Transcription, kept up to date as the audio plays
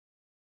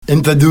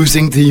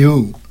introducing to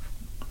you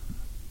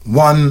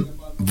One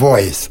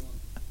Voice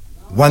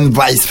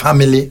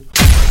family.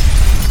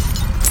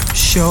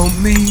 Show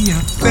me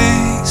your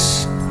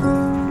face,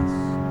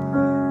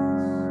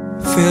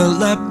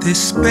 fill up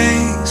this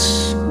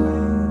space.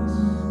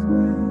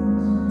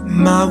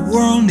 My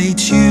world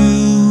needs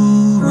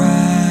you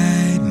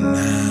right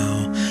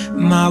now.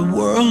 My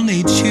world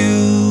needs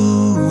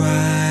you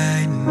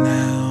right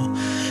now.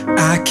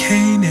 I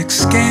can't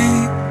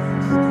escape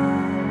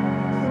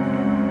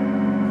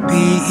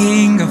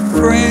being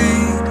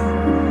afraid.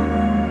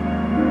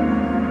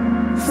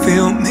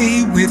 Fill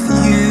me with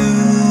you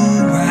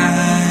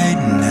right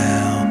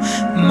now.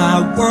 My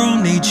world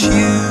needs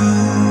you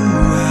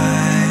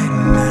right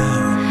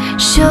now.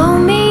 Show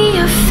me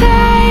your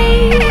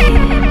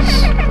face,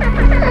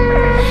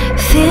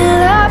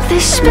 fill up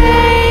this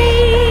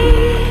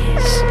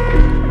space.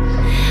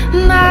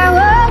 My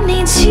world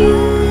needs you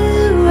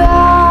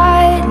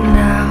right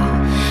now.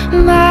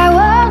 My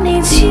world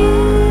needs you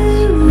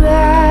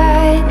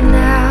right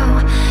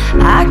now.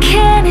 I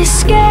can't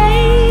escape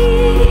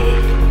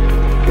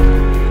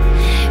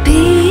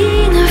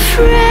being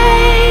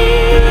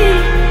afraid.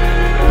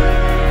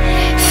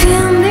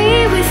 Fill me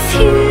with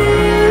you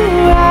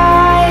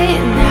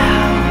right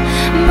now.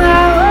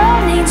 My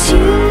world needs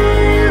you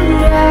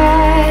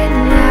right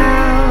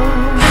now.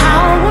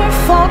 Power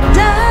fall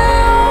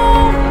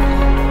down,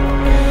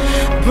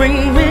 bring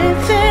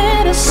with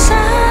it a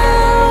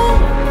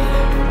sound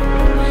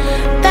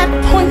that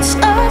points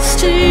us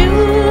to you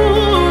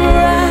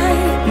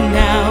right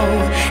now.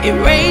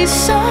 Erase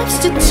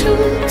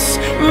substitutes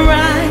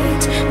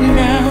right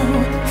now.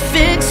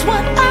 Fix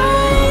what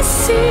I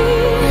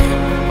see,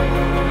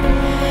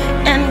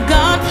 and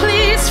God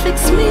please fix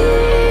me.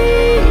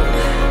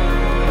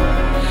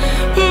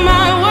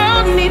 My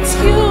world needs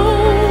you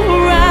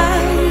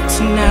right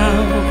now.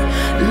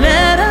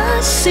 Let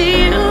us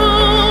see you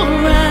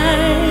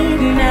right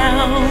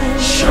now.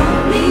 Show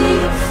me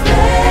your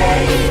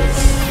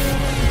face,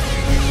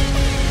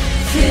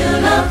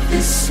 fill up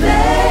this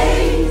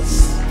space.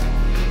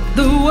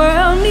 The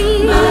world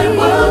needs, my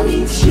world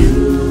needs you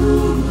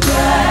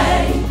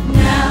right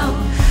now.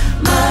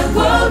 My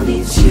world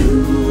needs you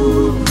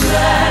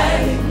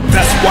right now.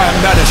 That's why I'm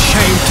not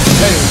ashamed to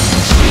say,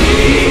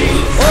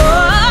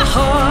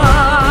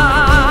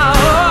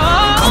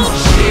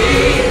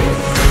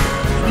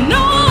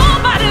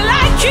 Nobody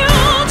like you,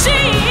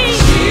 Jesus.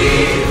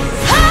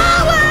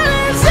 Power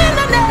is in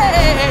the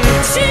name,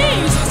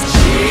 Jesus.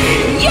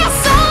 Yes,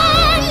 I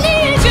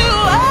need you.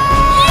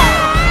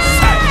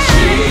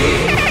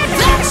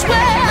 That's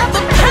where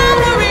the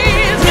power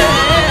is.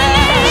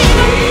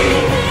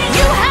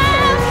 You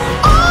have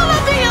all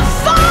of the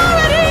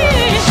authority.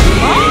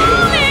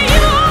 Only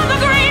you are the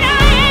great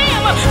I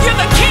am. You're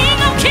the King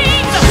of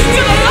Kings.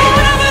 You're the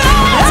Lord of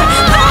Lords.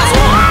 That's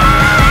why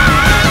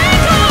I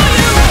call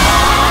you.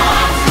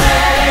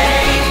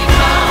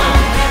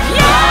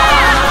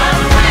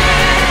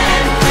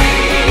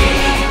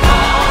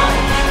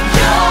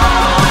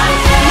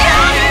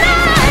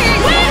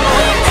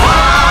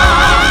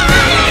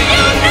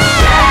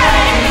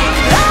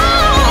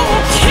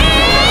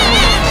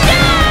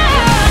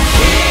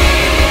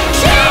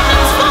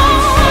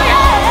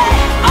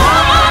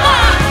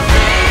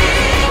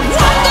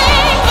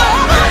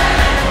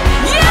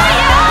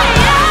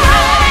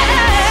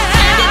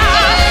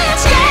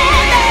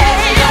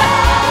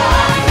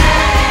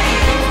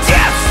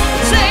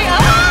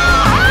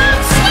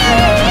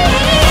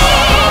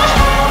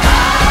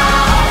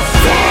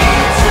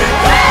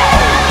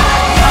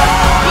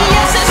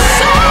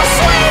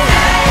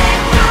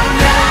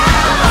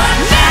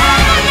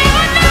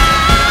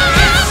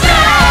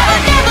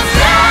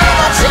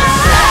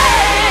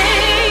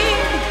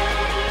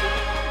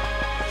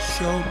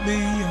 show me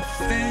your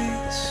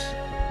face.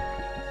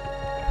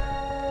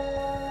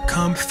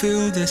 Come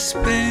fill this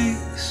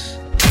space.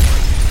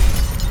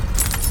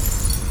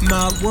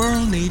 My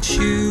world needs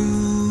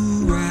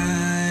you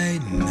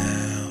right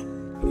now.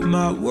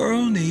 My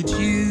world needs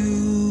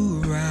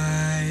you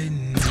right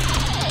now.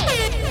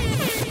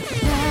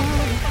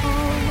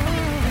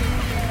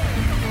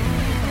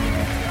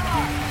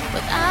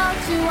 Without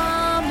you,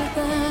 I'm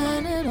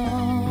nothing at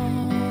all.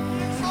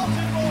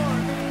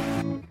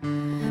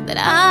 That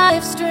I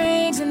have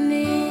strings in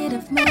need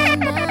of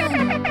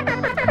mending.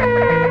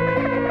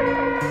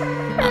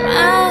 I'm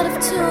out of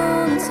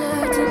tune in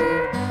certain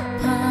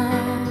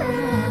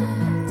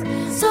parts.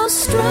 So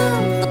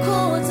strum the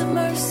chords of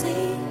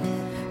mercy,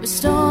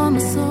 restore my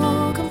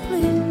soul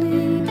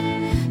completely.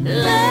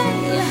 Lay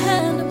your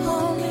hand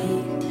upon me,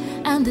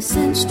 and this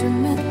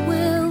instrument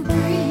will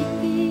breathe.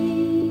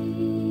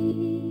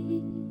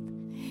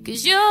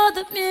 'Cause you're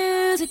the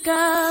music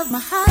of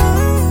my heart.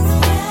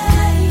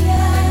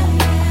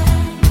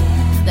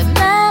 The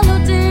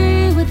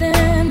melody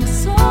within the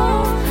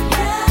soul.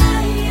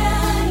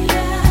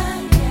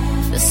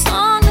 The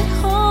song that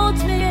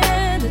holds me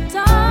in the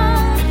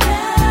dark.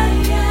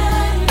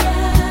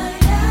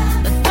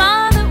 The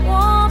fire that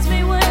warms me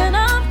when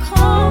I'm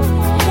cold.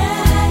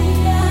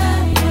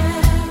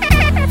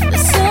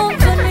 The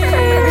symphony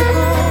that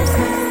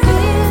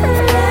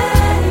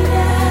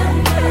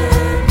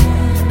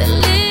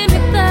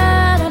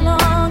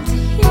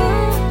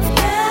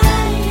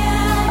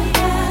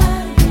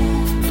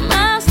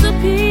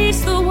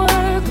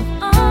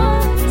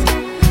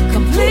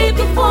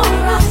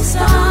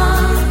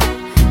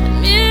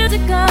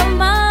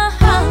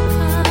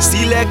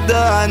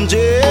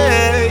Angie.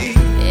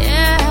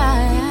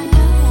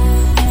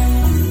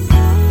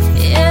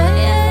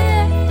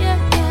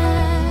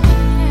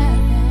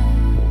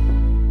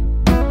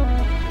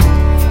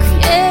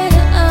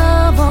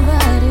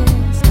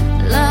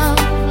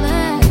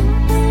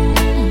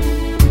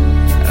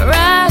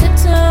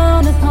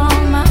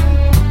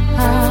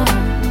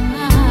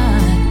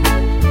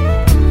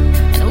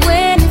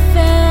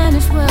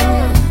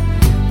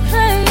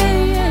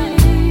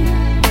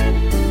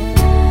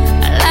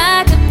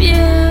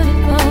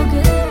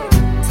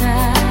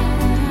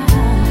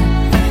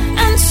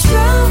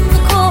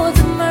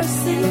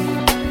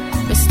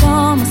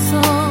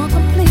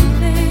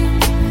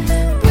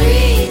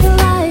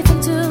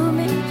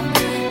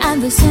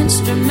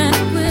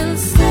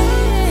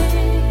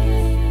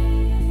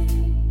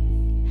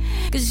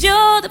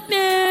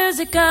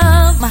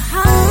 Of my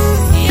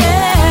heart,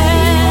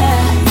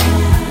 yeah.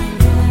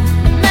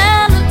 The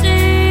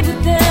melody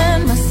within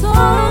my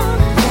soul,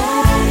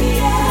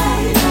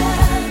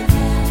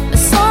 the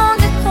song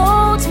that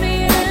holds me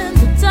in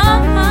the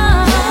dark,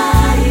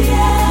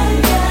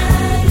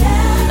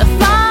 the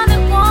fire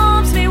that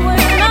warms me when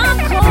I'm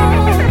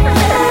cold,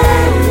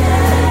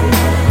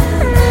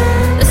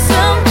 the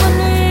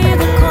symphony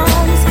that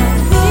calms my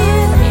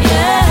fear,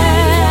 yeah.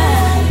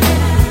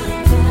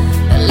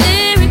 The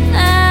lyric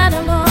that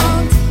I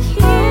long to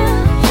hear.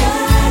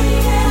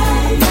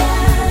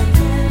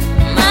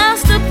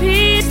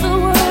 Masterpiece, the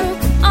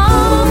work of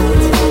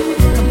art,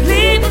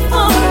 complete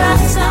before I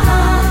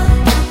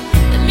start.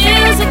 The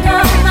music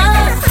of my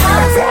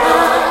heart.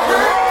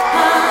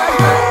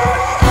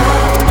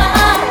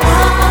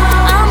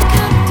 I'm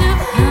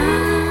captive,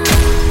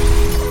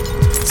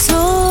 so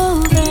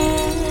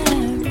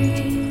very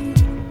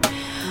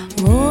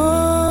ordinary,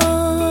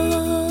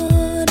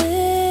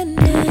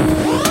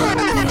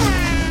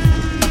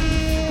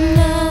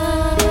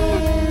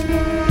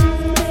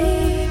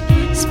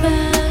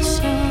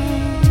 special.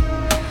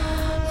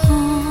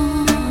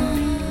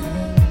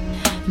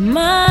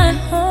 My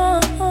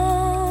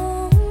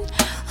home,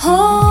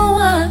 oh,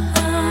 I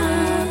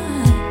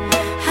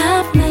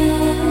have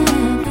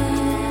never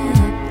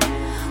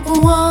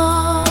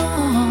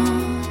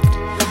walked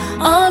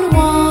on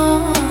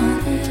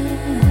water,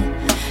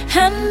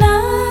 and I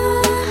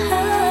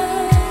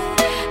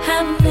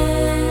have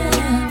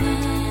never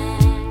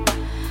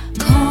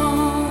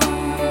calmed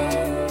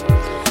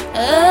a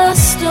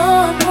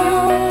storm.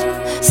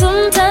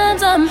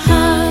 Sometimes I'm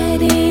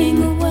hiding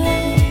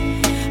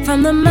away from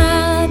the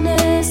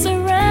madness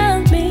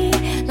around me,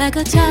 like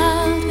a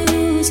child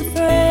who's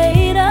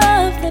afraid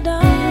of the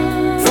dark.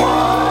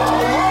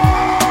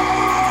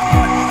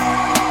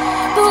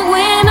 But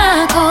when I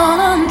call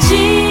on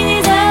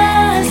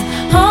Jesus,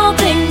 all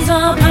things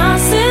are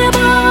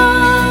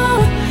possible.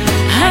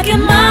 I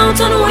can mount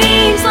on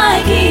wings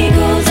like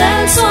eagles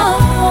and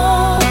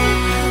soar.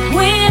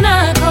 When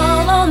I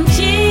call on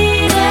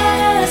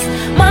Jesus,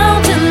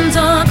 mountains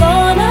are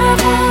gonna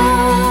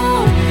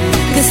fall.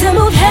 'Cause He'll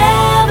move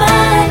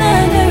heaven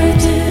and earth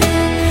to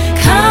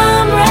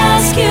come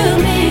rescue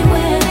me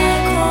when I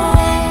call.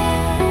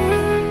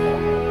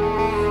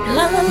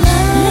 La la la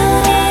la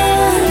la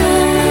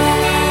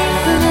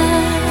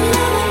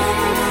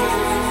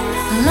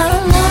la.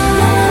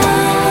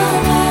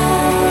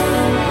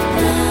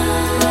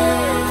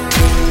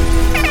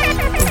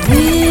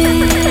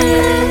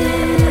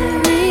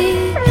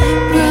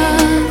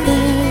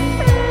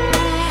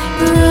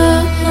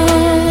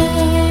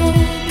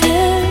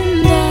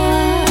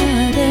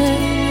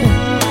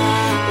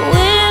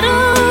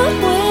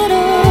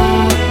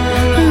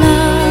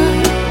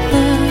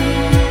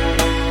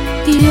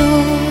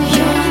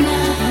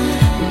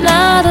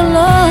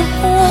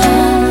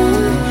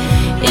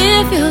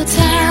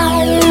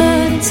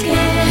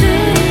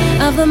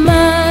 Of the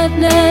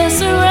madness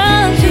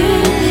around you,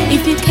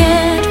 if you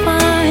can't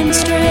find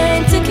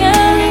strength to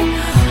carry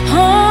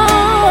on,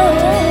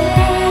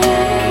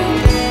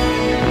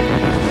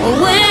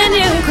 when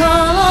you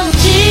call on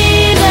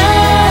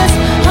Jesus,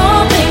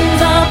 all things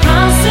are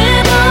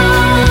possible.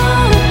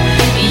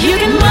 You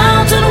can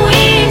mount on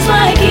wings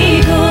like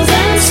eagles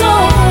and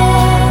soar.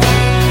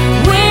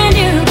 When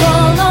you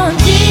call on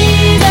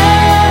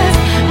Jesus,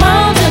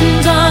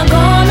 mountains are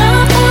gonna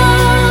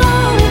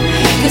fall.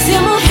 'Cause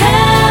He'll move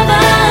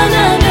heaven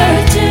and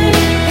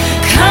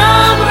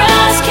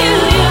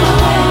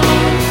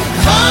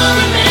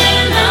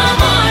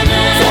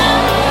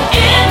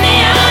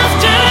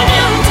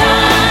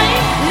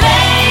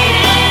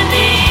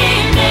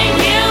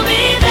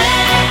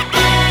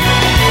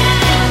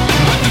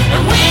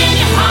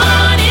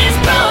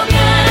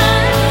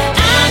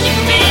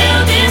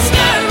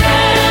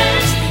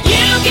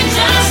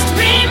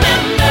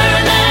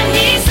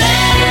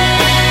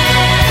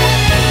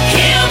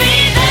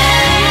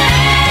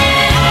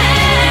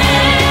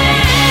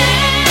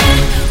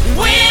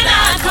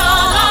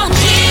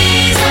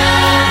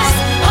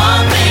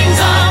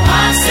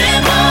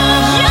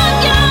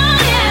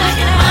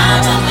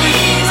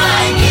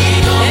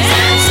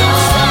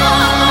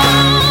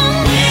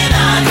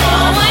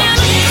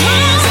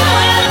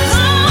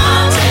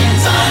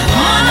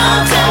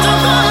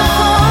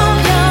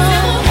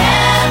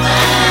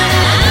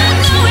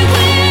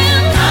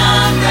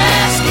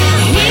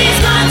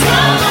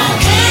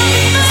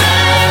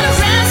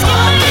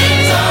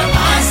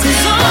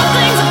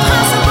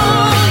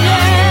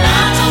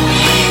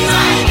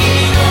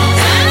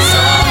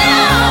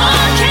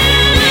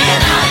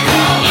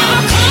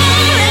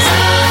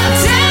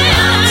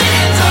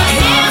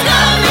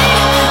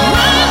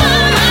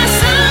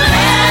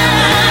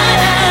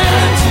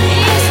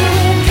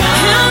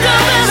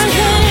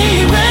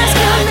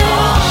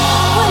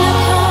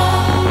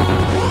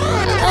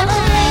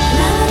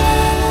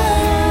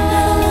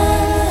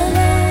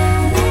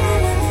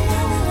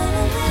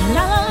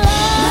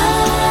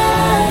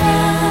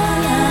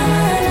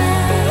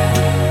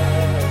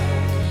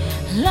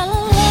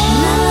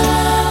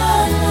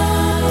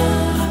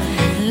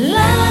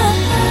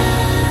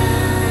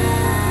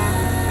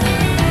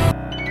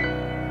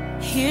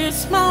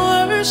here's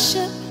my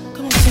worship.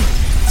 Come on, sing.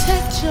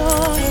 Take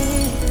joy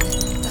in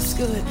it. That's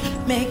good.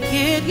 Make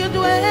it your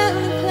dwelling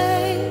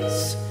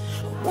place.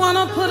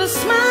 Wanna put a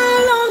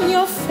smile on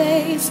your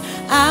face.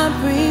 I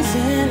breathe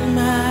in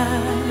my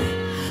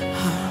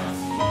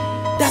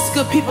heart. That's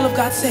good. People of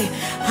God say,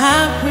 I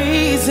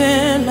breathe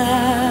in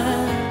my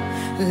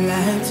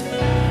light.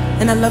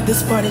 And I love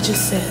this part. It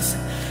just says,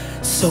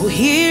 so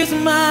here's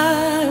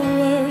my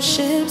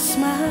worship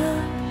smile.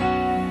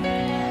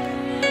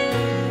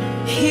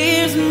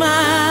 Here's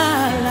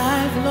my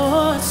life,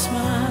 Lord,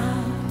 smile.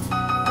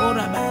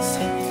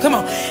 Come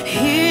on.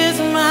 Here's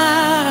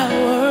my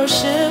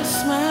worship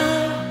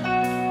smile.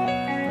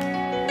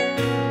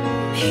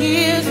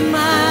 Here's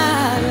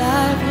my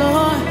life,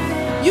 Lord.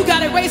 You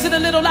got it. Raise it a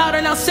little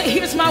louder now. Say,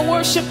 here's my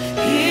worship.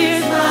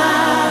 Here's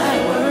my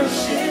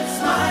worship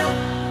smile.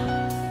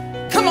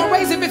 Come on,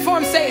 raise it before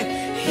him. Say it.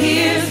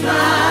 Here's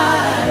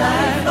my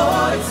life,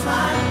 Lord,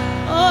 smile.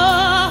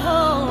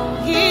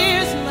 Oh,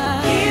 here's my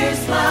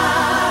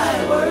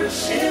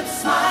worship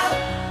smile.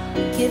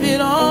 Give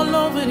it all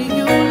over to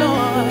you,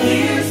 Lord.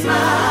 Here's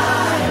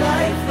my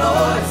life,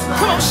 Lord, smile.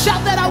 Come on,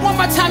 shout that out one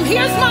more time.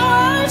 Here's my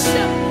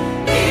worship.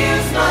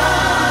 Here's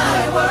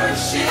my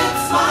worship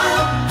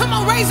smile. Come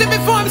on, raise it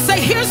before him. Say,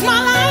 here's my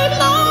life,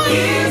 Lord.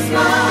 Here's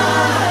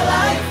my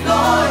life,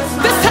 Lord,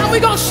 smile. This time we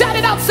gonna shout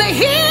it out. Say,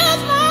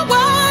 here's my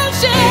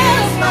worship.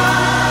 Here's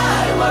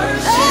my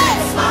worship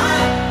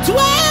smile.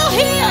 Dwell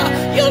here.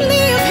 You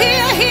live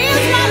here.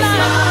 Here's my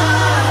life.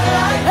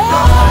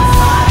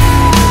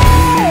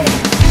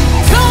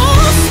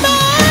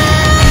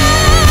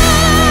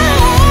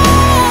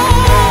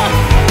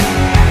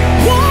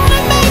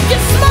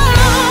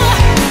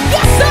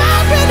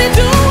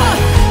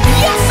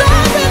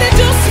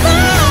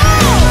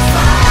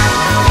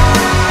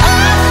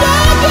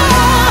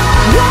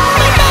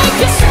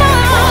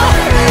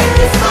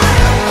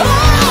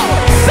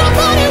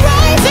 Somebody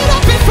raise it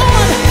up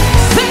before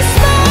say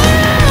smile.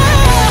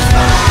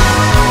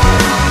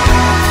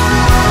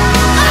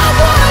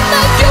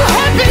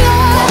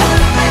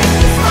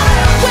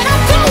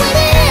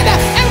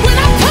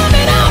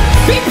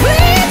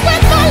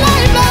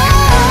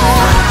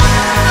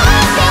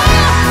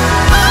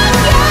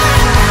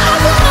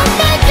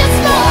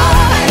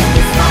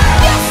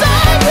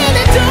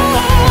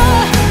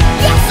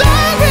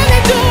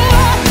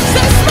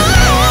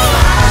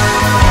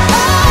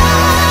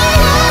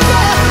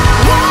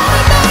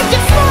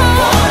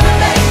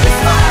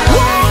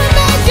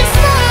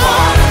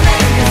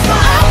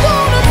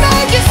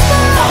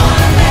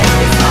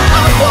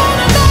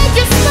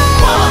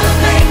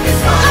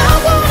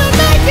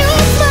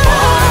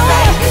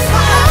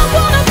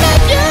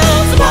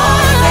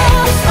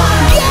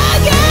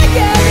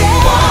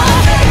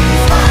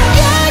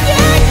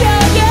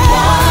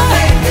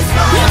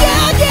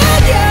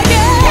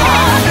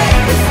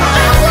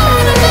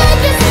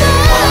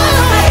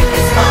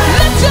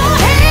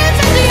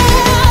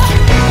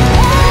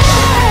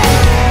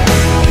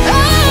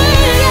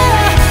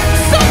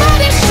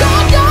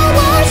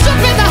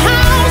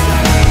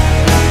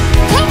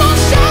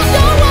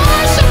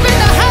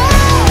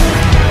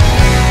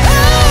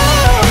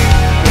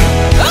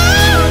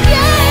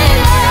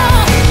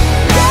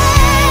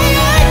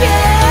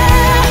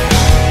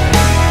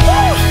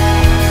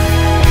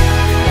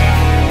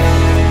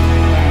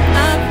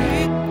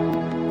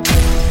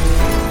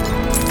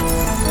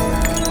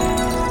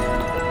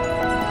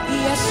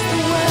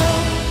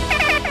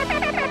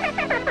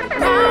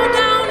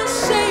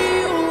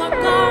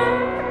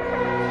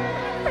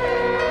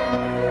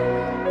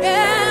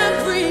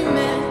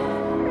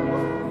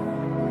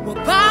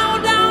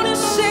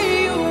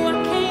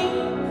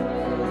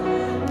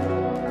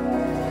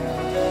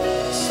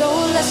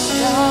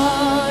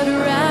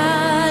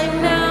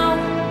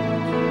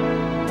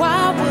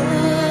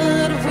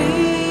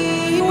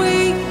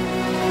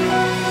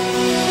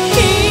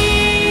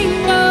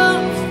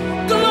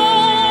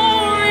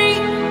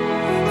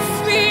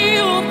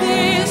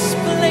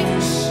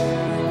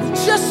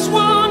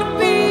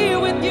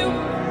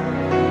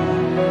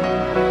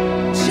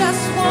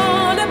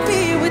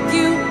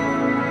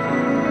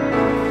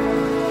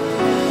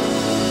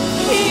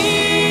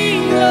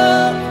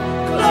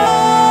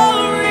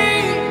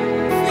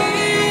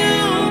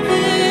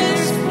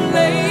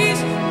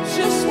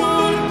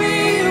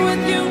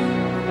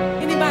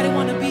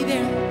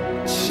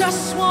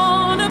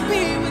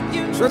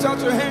 Stretch out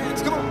your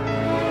hands. Come on.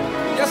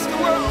 Yes, the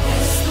world.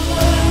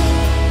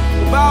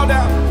 Bow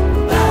down.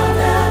 Bow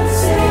down and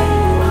say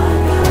you are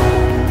God.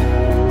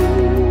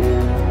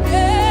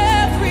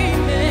 Every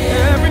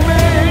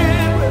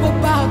man will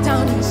bow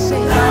down and say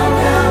you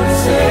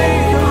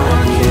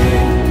are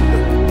King.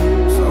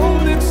 So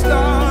let's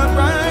start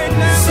right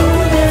now.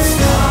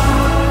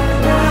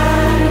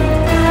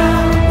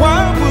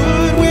 Why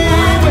would we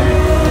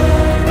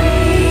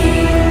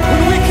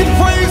when we can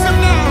praise Him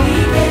now?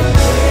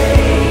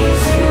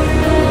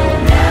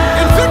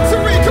 In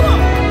victory, come on.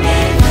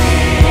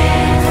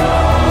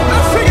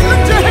 Let's sing it.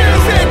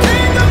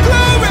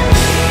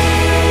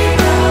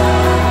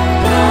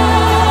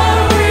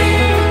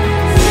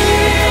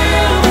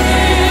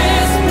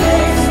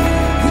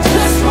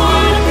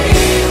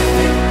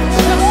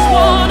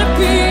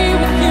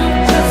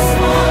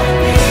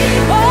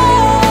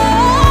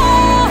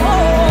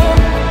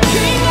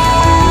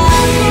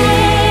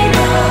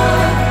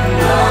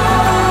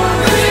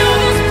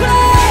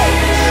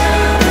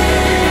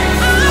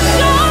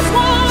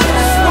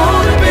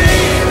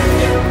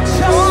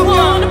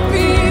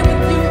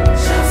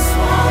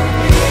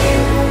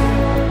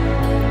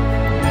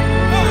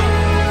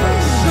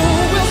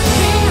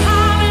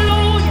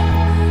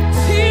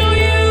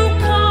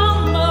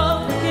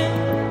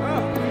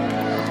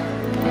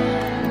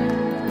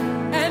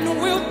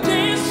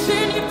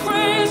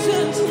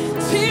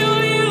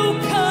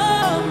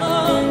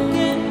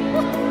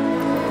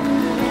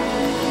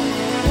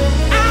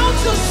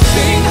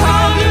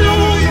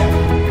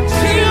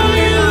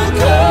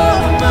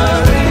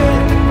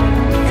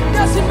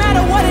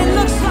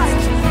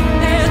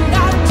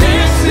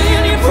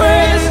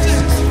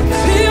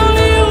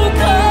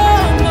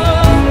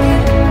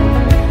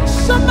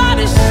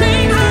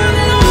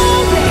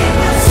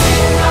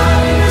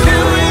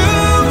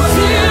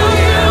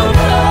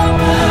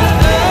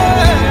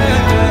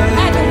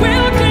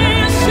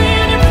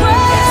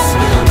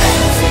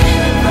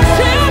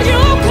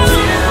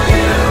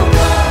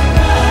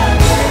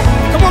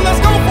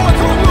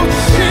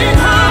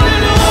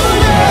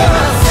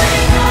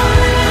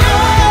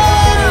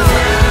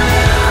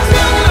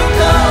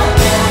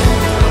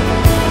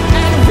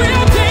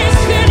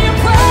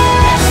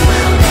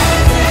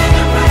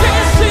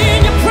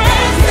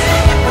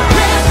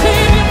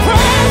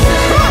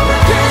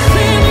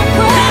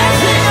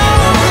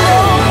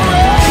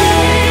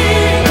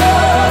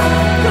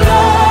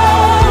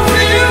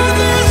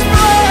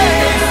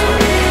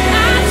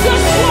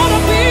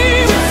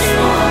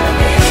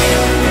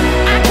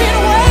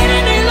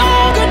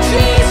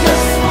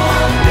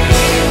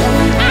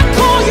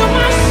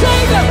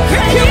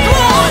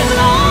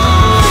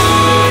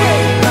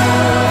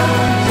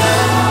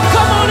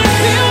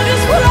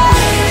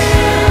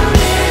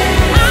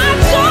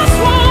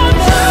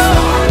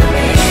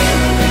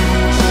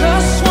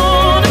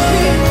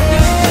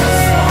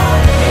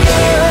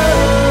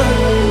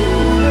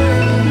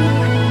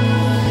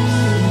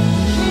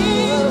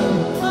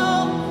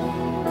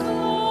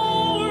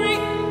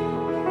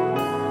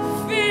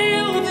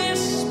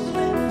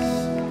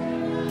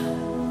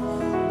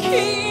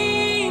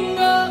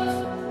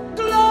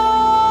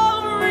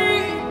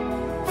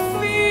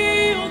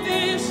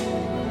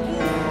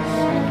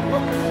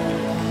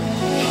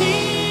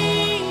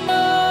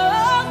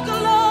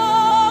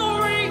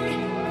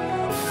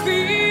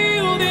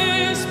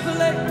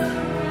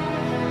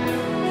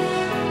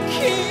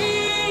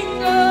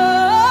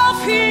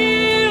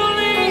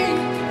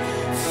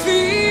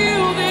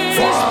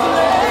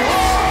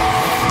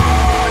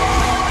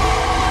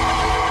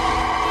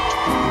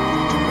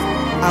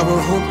 I will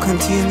hope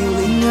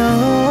continually,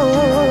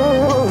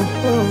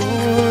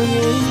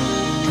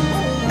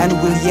 and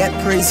will yet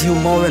praise you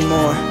more and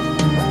more.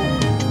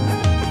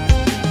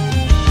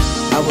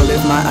 I will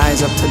lift my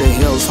eyes up to the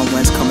hills from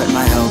whence cometh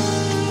my help.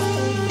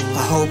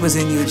 My hope is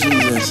in you,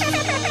 Jesus.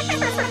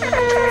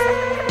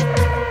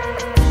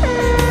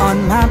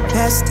 On my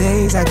best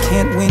days, I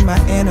can't win my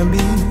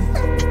enemies.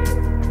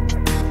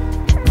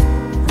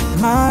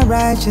 My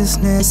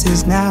righteousness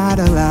is not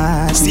a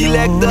lie.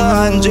 Select the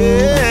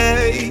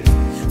Andre.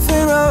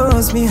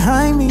 Pharaoh's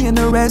behind me and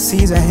the Red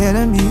Sea's ahead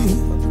of me.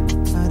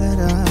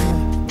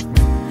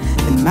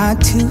 And my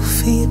 2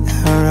 feet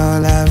are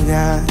all I've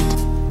got.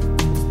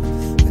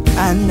 But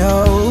I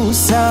know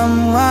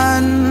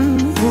someone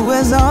who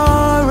has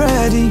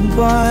already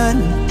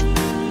won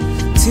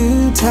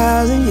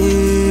 2,000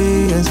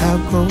 years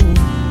ago.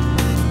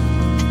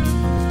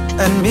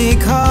 And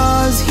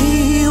because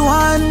he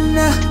won,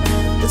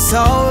 it's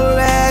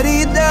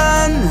already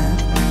done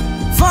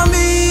for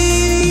me.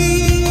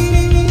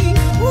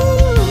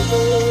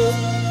 Woo.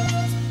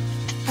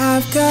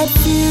 I've got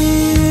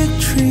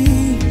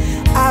victory.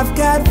 I've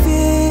got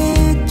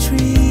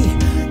victory.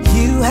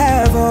 You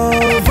have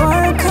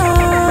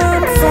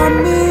overcome for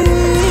me.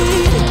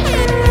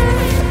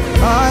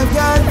 I've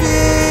got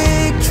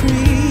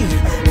victory.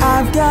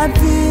 I've got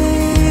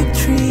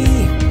victory.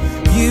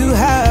 You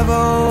have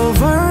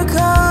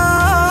overcome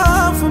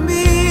for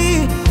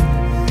me.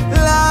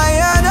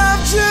 Lion of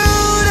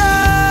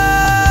Judah,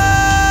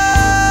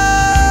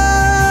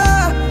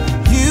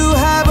 you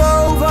have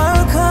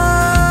overcome.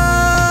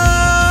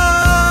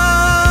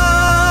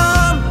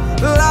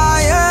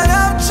 Lion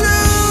of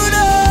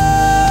Judah,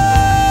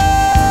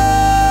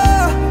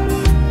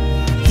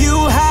 you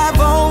have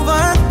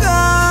overcome.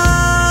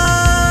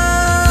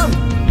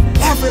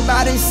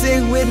 Everybody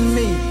sing with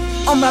me.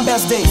 On my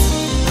best days.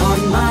 On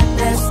my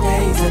best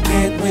days, I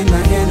can't win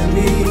my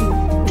enemy.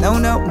 No,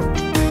 no.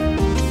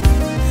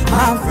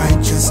 My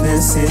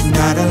righteousness is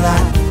not a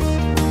lie.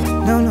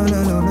 No, no,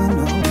 no, no, no,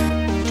 no.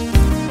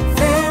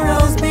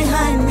 Pharaoh's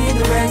behind me,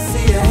 the Red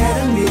Sea ahead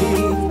of me.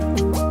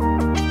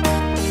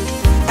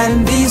 And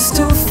these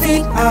 2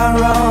 feet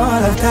are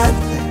all I've got.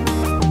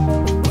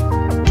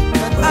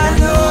 But I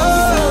know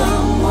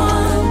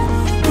someone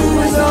who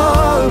has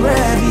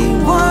already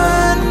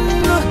won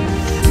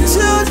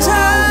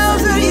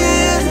 2,000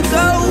 years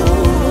ago.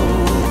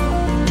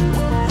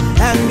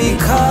 And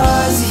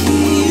because he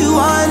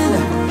won,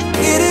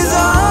 it is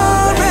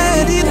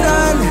already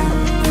done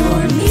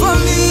for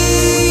me.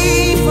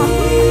 For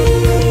me.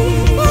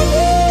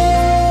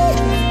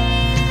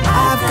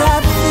 I've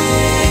got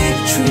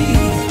victory.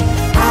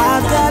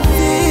 I've got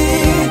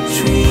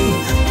victory.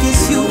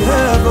 Yes, you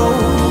have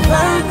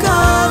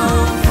overcome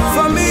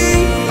for me.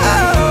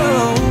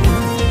 Oh,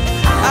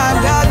 I've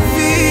got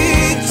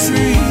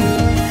victory.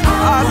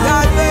 I've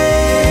got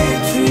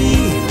victory.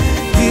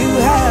 You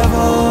have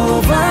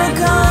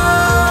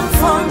overcome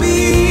for me.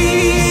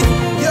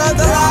 You're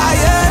the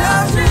Lion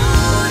of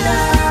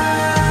Judah.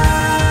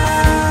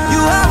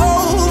 You have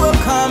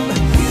overcome.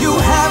 You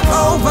have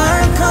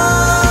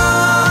overcome.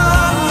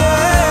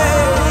 Yeah.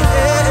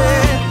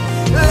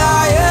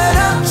 Lion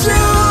of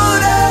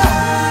Judah.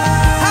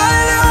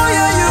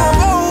 Hallelujah. You have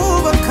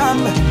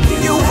overcome.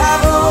 You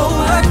have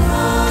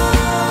overcome.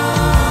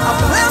 I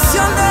bless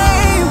your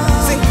name.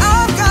 Sing,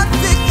 I've got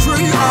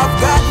victory. I've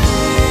got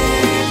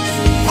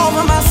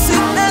over my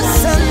sickness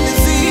and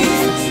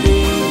disease.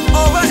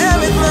 Over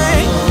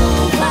everything.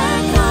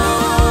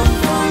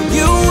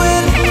 You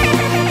win,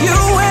 you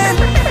win.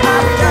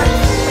 I've got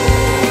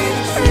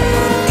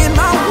in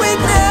my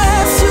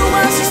weakness, you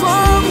are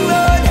strong,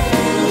 Lord.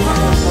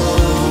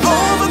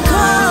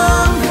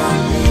 Overcome.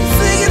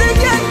 Sing it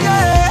again,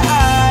 yeah.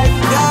 I've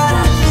got.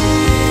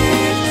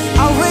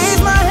 I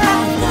raise my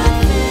hand.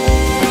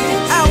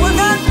 I will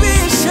not be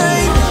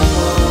ashamed.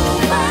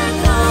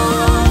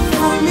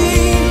 For me,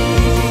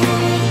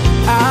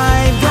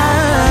 I've got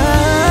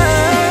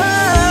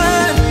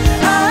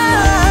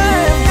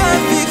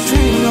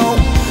victory. No,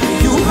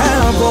 you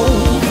have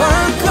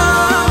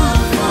overcome.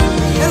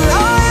 And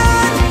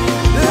Lion,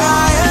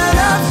 Lion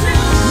of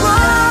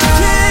Lord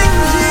King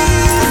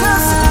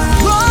Jesus,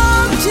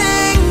 Lord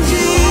King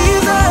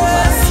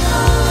Jesus.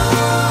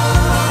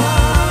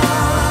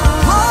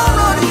 Lord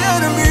of the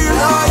enemy,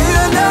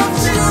 Lion of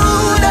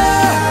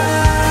Judah,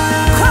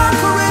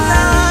 conquering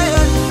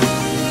Lion.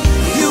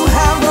 You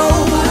have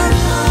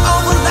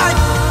over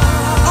life,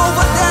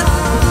 over death,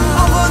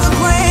 over the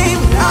grave.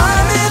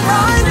 I'm in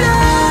my day.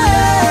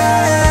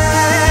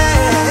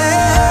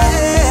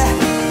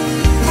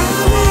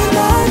 I'm in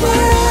my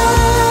day.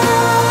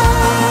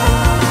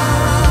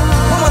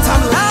 One more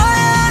time,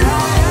 Lion,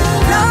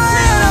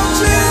 Lion of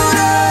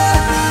Judah.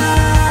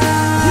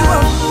 You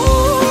have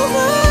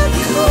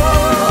overcome.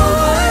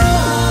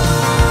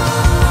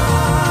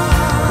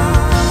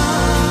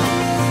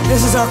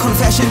 This is our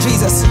confession,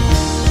 Jesus.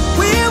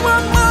 We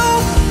won't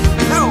move,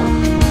 no.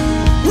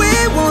 We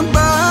won't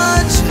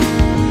budge.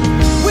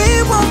 We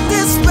won't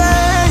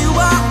despair. You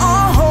are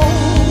our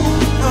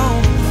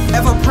hope,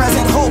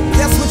 ever-present hope.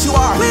 That's what you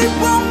are. We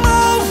won't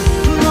move.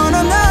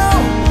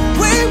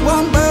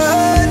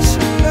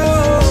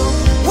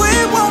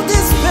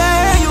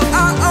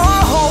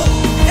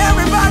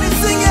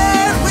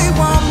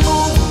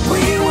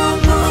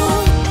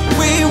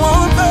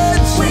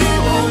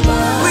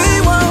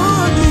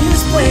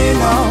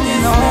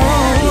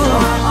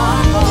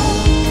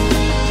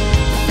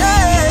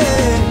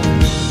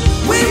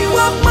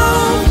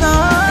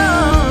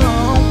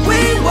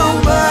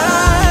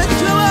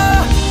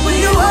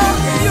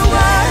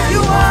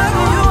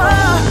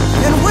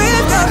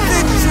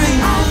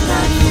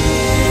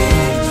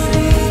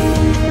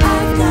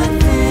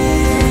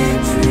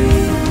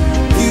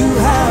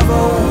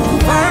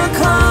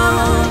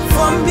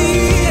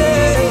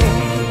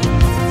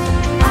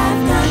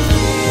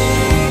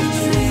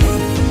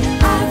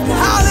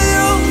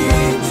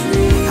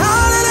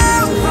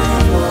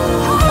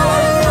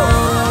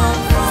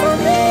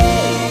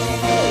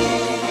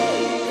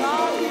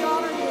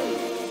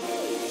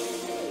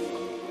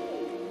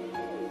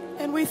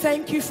 And we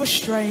thank you for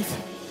strength.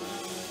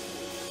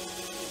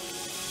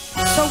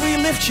 So we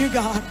lift you,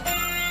 God.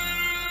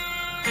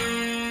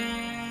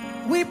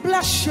 We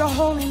bless your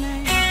holy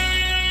name.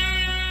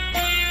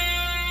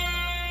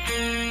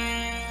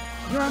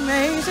 You're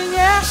amazing,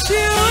 yes you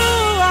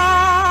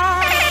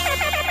are.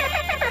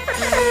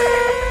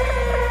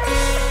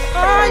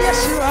 Oh,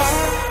 yes you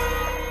are.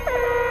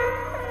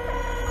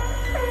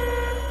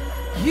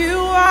 You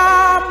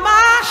are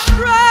my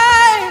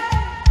strength,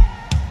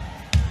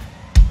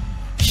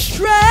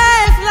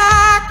 strength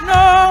like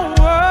no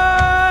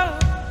one.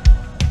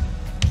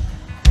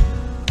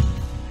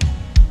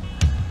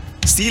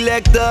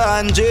 Selector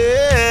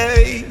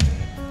Andre.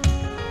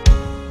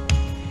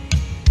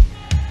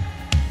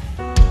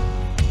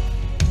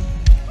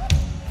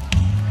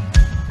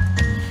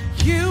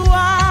 You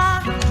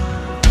are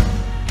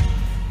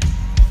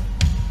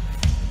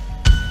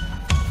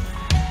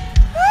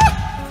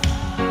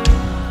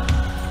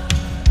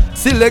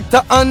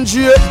Selector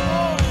Andre.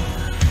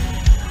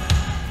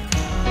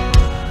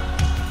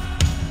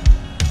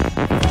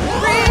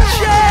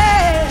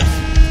 riches.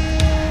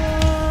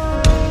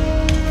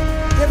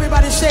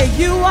 Everybody say,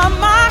 you are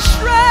my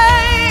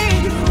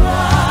strength. You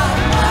are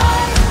my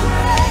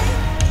strength.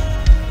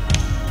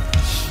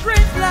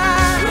 Strength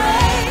like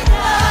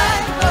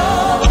no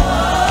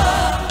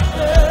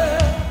other.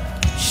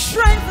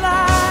 Strength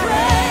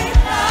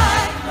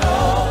like no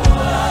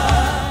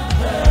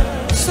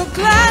other. So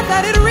glad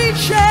that it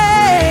reaches.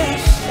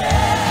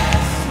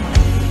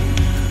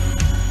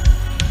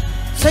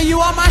 Say, you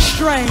are my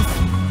strength.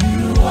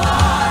 You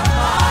are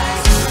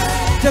my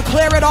strength.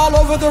 Declare it all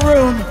over the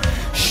room.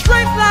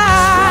 Strength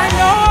like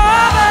no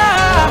other.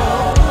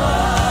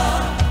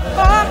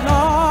 Oh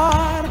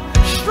Lord,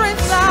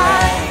 strength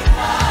like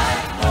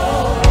no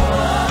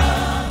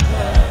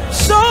other.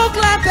 So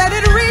glad that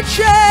it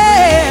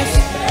reaches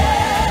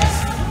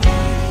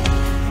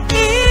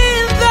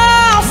in the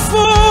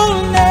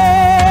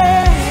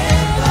fullness,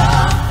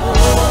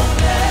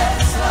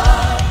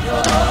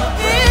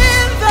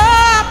 in the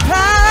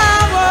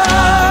power.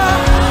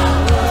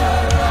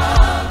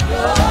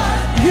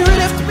 You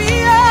lift me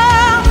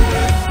up.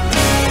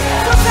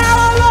 For thou,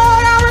 O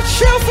Lord, art a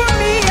shield for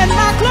me, and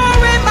my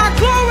glory,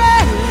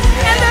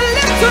 and the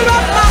lifter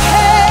of my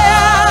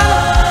head.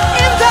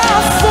 In the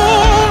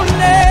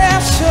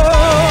fullness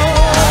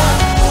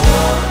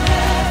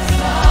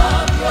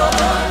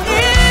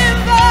in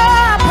the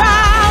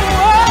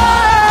power,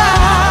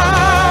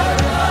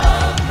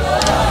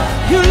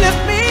 you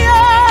lift me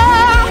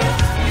up.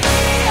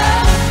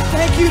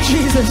 Thank you,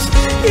 Jesus.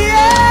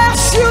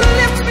 Yes, you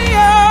lift me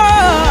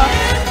up.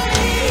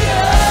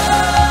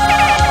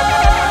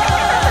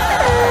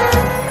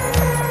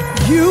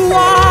 You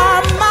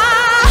are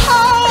my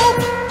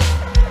hope.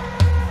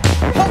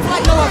 Hope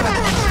like no other.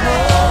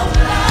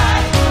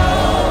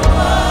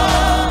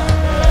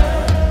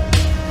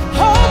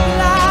 Hope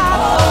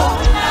like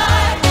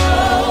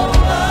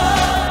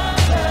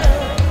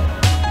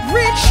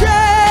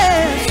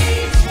riches.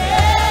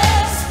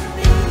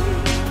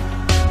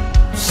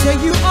 Say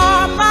you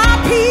are my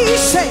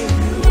peace. Say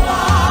you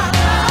are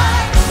my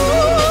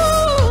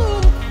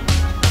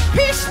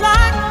peace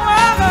like no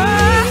other.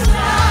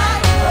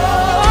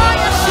 Oh,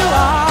 yes you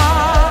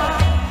are.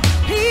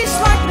 Peace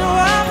like no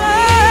other.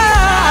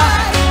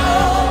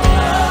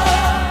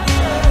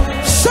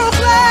 So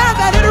glad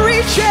that it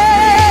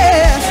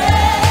reaches.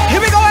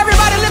 Here we go,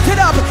 everybody, lift it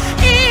up.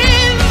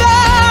 In the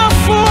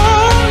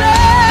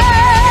fullness,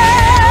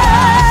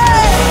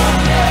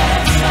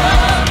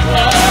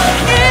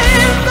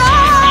 in the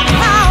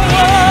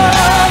power,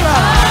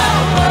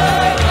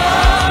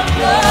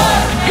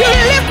 you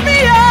lift me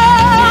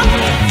up.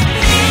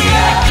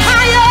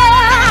 Higher,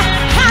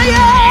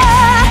 higher,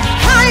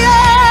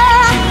 higher,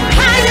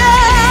 higher,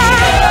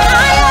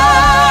 higher,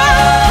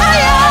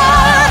 higher.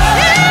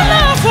 In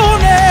the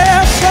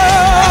fullness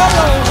of,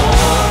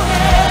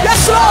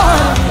 yes,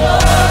 Lord.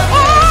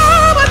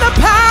 Oh, in the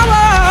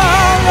power,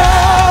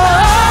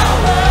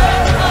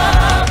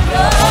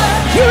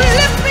 you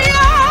lift me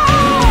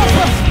up.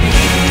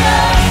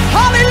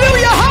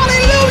 Hallelujah,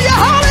 hallelujah,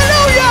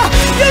 hallelujah.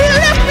 You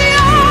lift me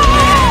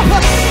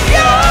up.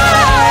 Yeah.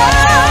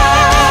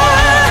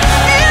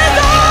 In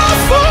the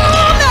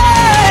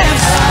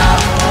fullness.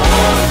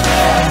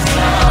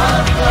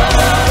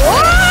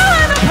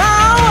 Oh, in the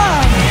power.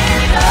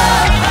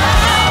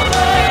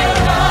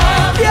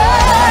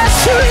 Yes,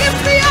 you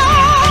lift me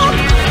up.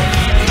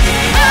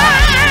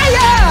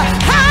 Higher,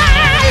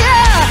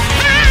 higher,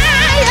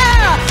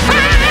 higher,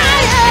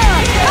 higher,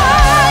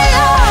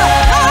 higher,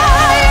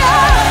 higher.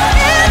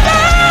 In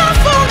the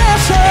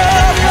fullness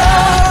of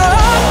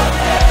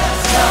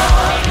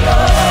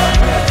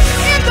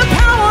in the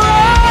power,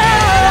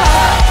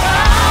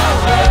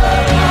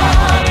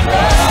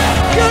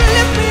 you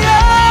lift me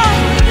up.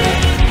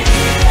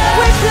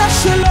 We bless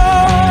you,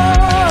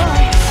 Lord.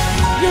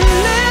 You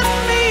lift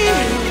me.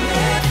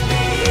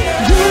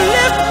 You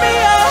lift me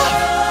up.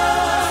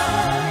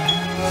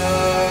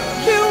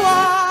 You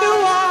are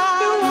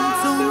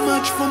So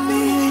much for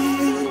me,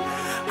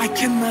 I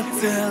cannot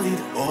tell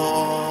it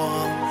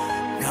all.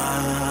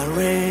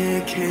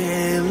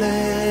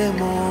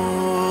 Narekelemo.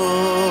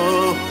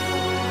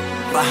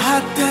 If I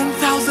had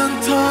 10,000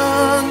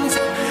 tongues,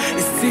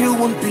 it still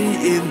won't be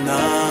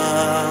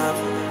enough.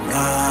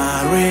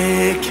 Narekelemo.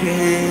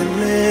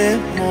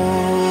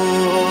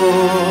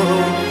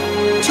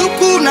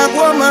 Chukuna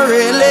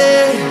Guamarele.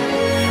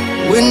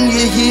 When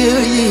you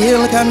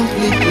heal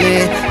completely.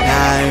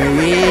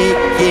 Narekelemo.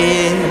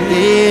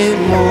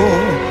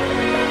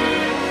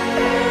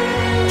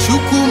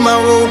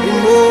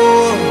 Chukumarobimo.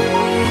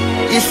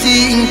 Isi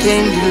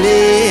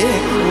inkendile.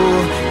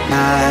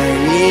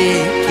 Narekelemo.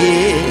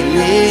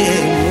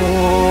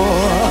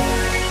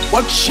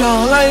 What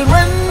shall I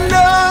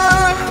render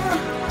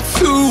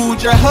to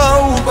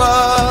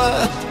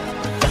Jehovah?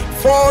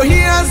 For he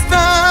has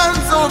done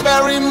so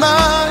very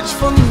much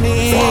for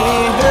me.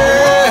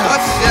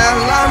 What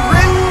shall I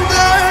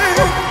render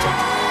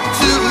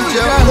to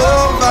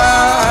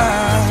Jehovah?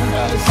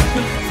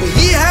 For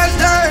he has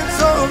done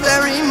so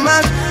very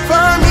much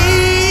for me.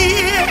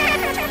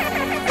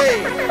 Hey.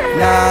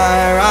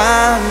 Nara,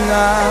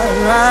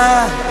 nara,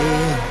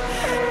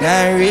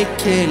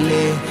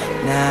 narekele,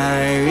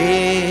 narekelemo.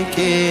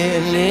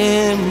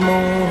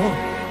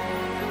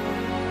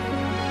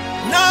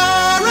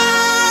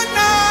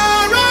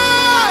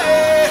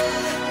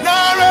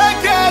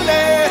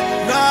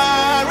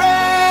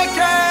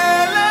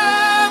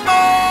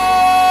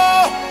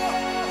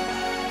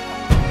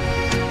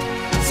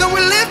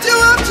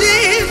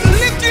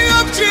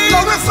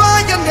 Glorify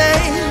your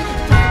name.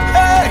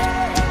 Hey.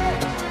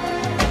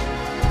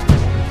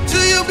 To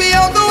you be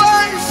all the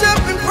worship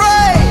and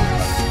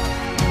praise,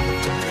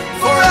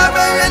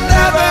 forever and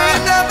ever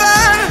and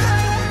ever.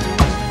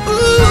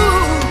 Ooh.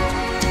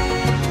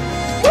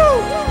 Woo.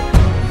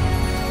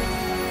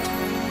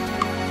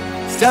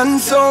 It's done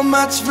so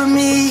much for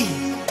me,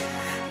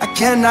 I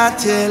cannot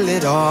tell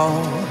it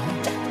all.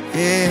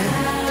 Yeah.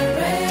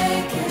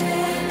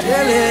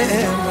 Tell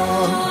it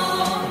all.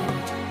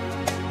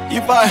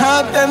 If I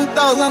had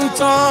 10,000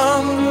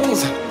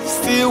 tongues,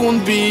 still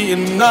won't be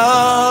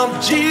enough,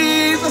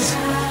 Jesus.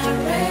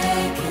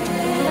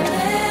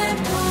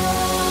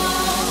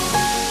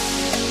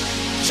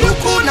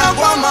 Chukuna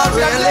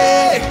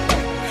Guamarele.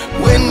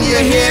 When you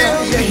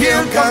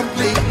hear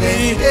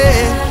completely.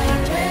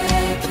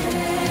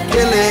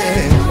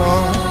 Kelemo.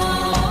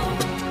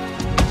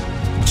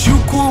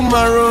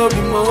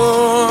 Chukumarobimo.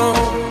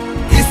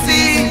 Isi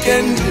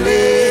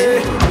inkendile.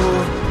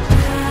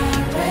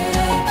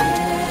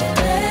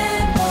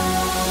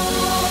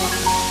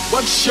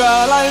 What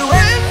shall I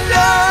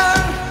render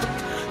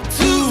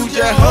to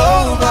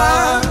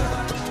Jehovah?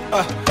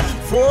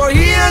 For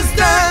he has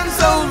done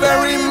so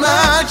very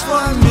much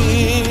for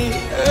me.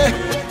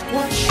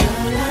 What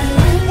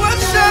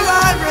shall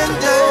I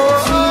render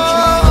to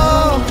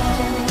Jehovah?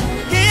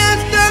 He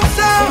has done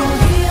so.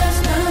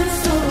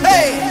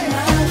 Hey.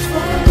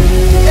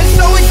 And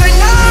so we say,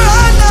 Nara,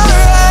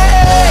 Nara,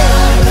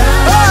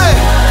 hey.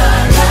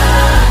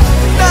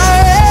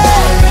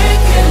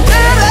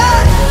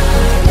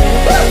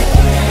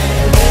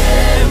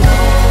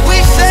 We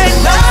say,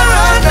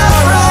 Nara,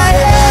 Nara,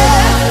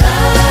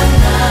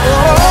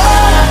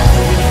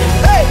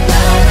 hey.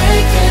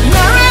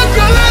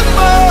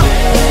 Narekelemo.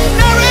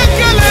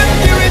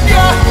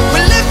 We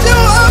lift you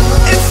up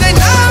and say,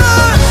 Nara,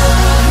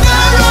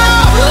 Nara,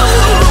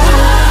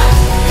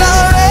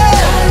 Nara.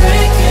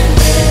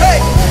 Hey.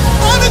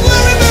 All the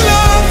glory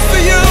belongs to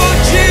you,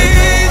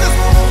 Jesus.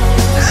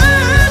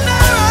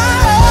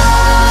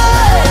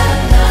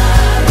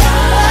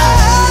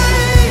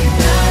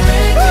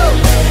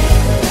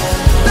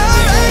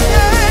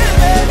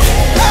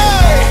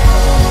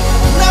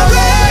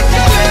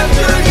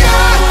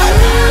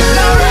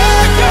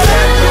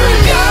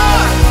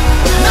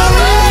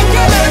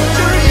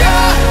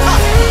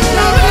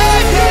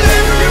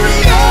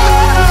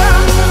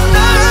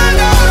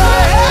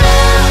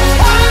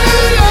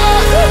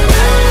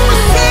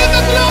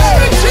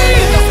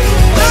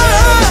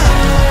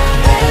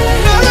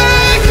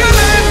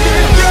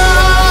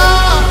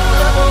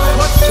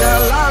 What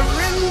shall I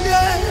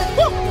render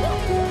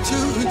to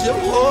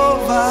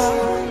Jehovah?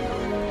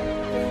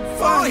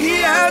 For he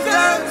has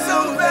done so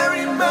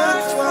very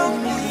much for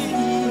me.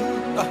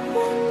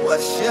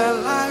 What shall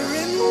I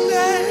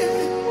render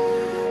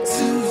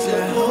to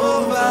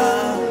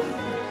Jehovah?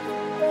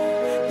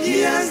 He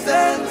has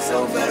done so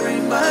very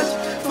much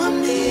for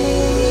me.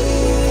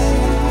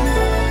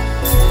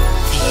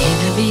 The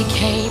enemy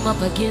came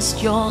up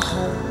against your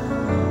home.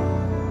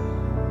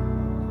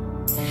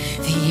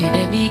 The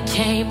enemy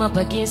came up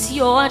against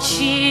your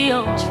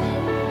children.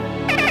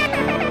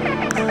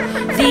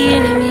 The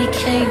enemy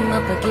came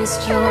up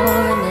against your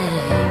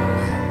name.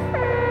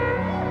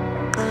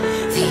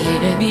 The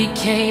enemy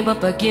came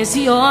up against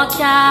your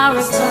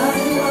character.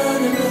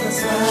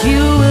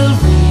 You will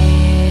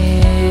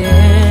win,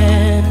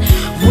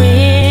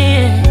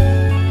 win.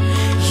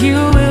 You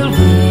will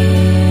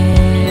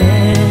win,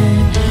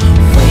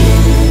 win.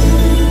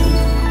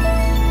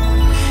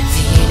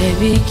 The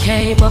enemy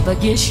came up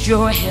against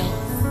your health.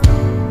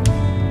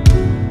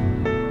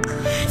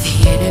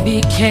 The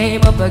enemy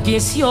came up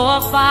against your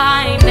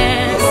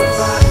finances.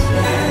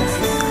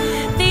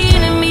 The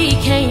enemy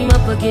came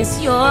up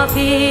against your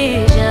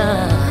vision.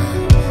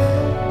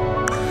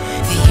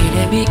 The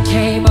enemy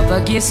came up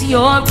against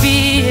your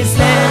business.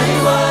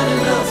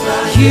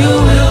 You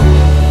will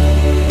win.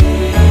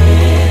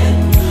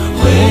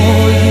 Oh,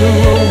 you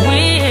will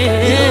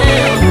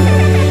win.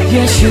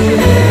 Yes, you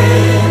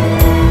will.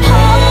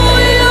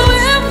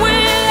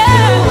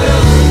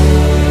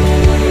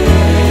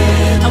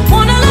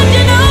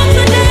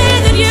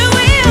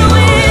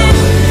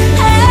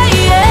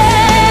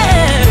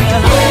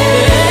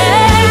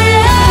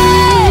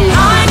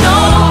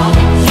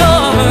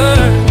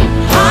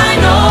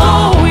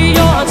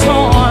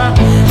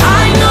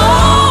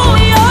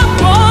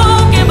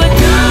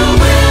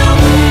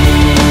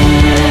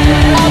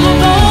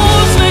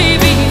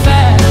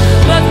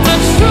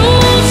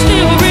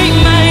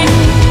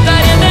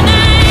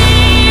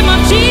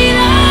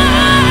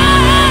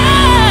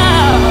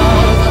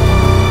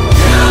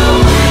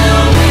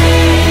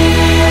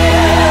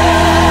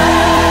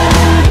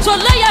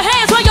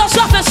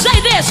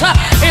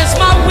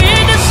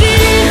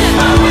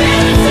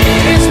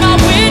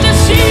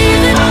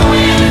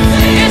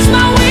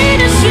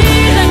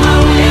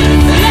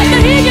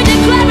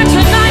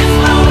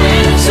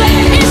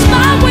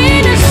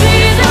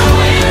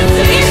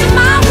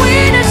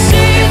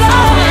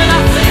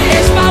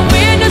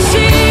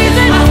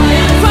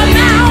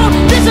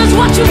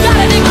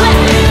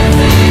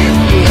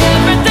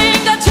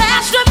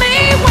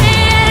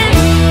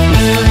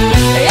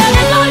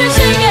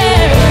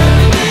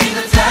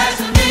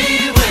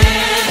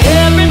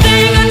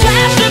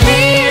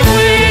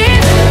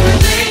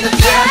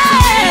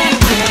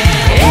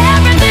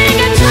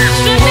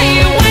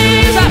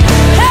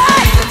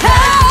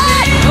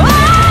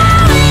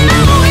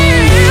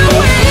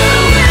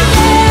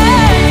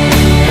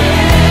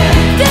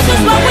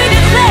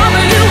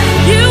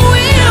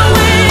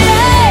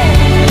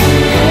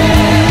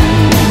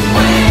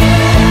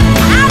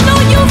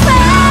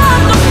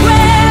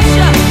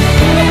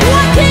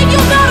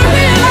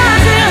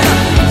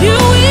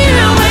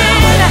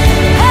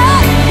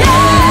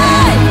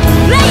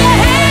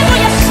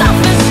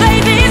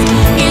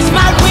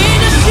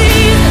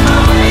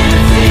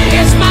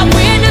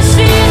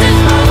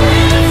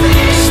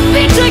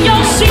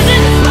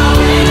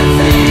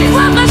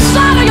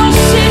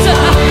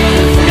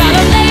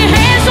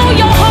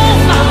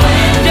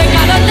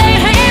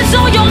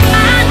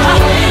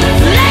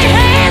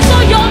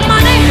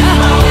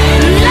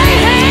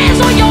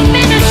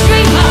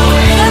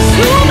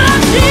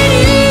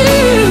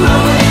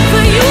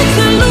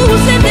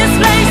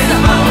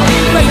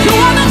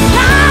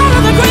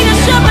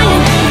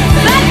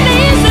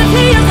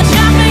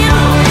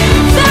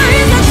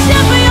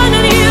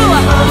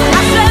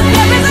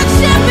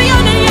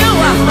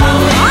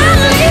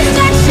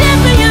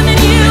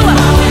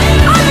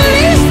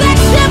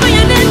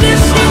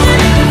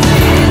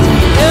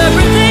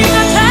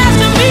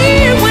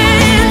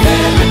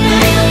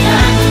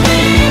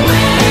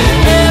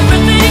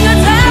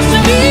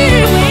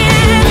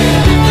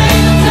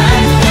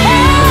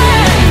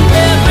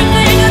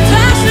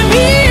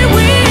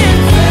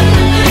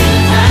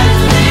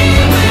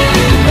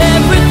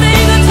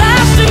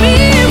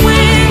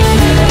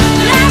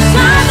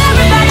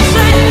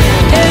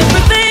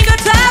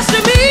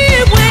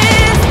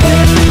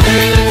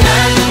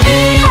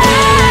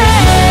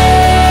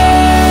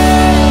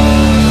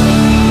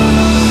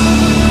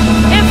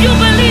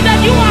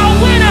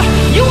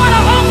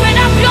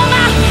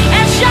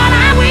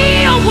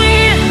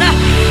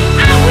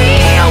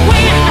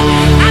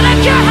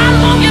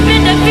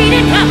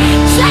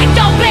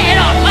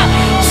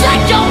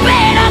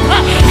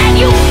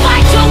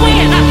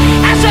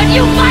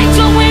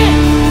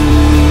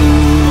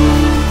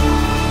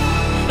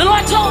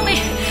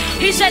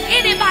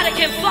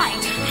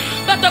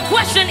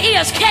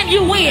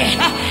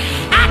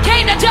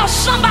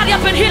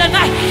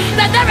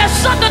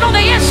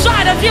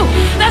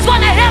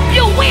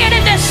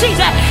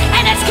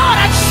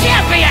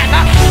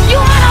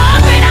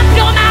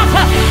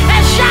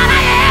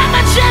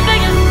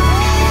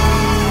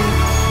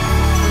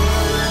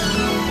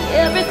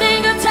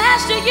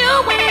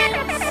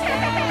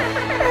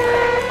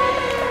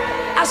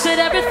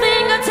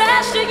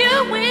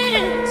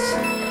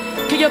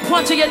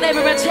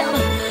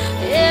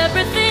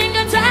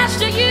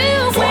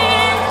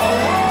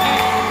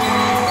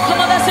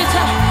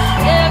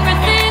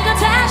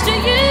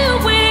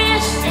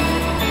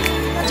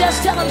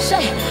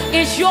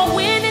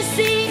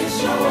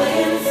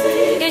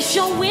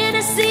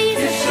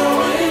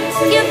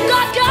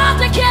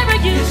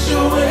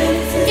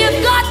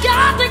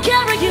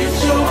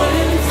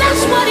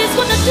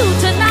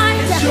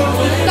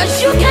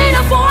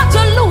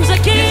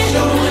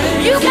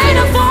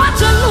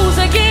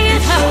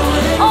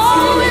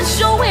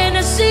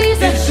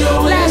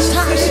 Last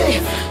time,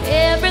 say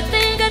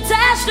everything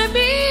attached to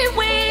me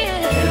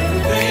wins.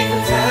 Everything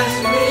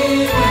attached to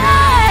me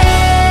wins.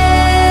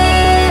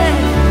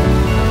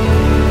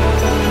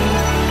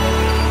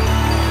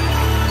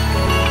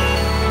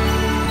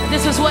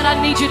 This is what I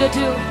need you to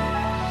do.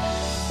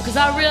 Because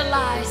I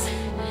realize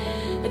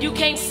that you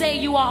can't say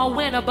you are a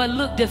winner but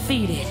look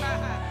defeated.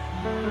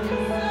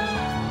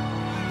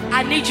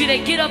 I need you to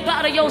get up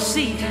out of your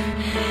seat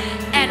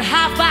and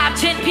high five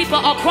 10 people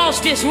across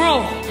this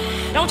room.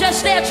 Don't just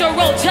stay at your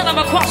row, tell them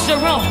across the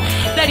room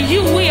that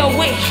you will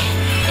win.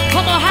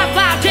 Come on, high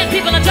five 10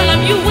 people and tell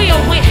them you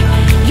will win.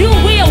 You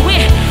will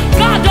win.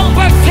 God don't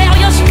birth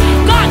failures.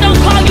 God don't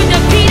call you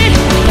defeated.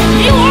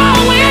 You are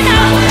a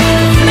winner.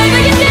 Maybe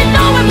you didn't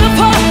know it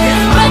before,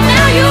 but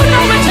now you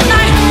know it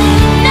tonight.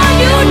 Now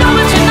you know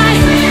it tonight.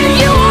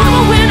 You are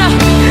a winner.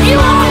 You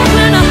are a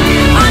winner.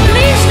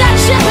 Unleash that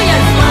champion.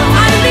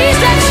 Unleash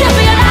that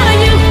champion out of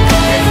you.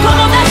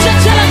 Come on, that's your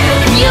tell him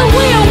you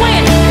will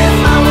win.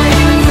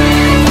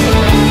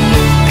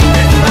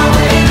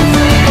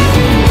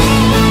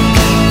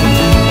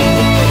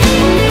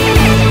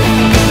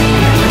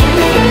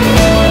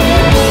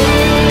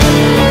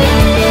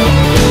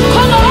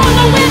 Come on, all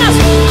the winners,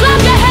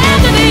 clap your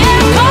hands in the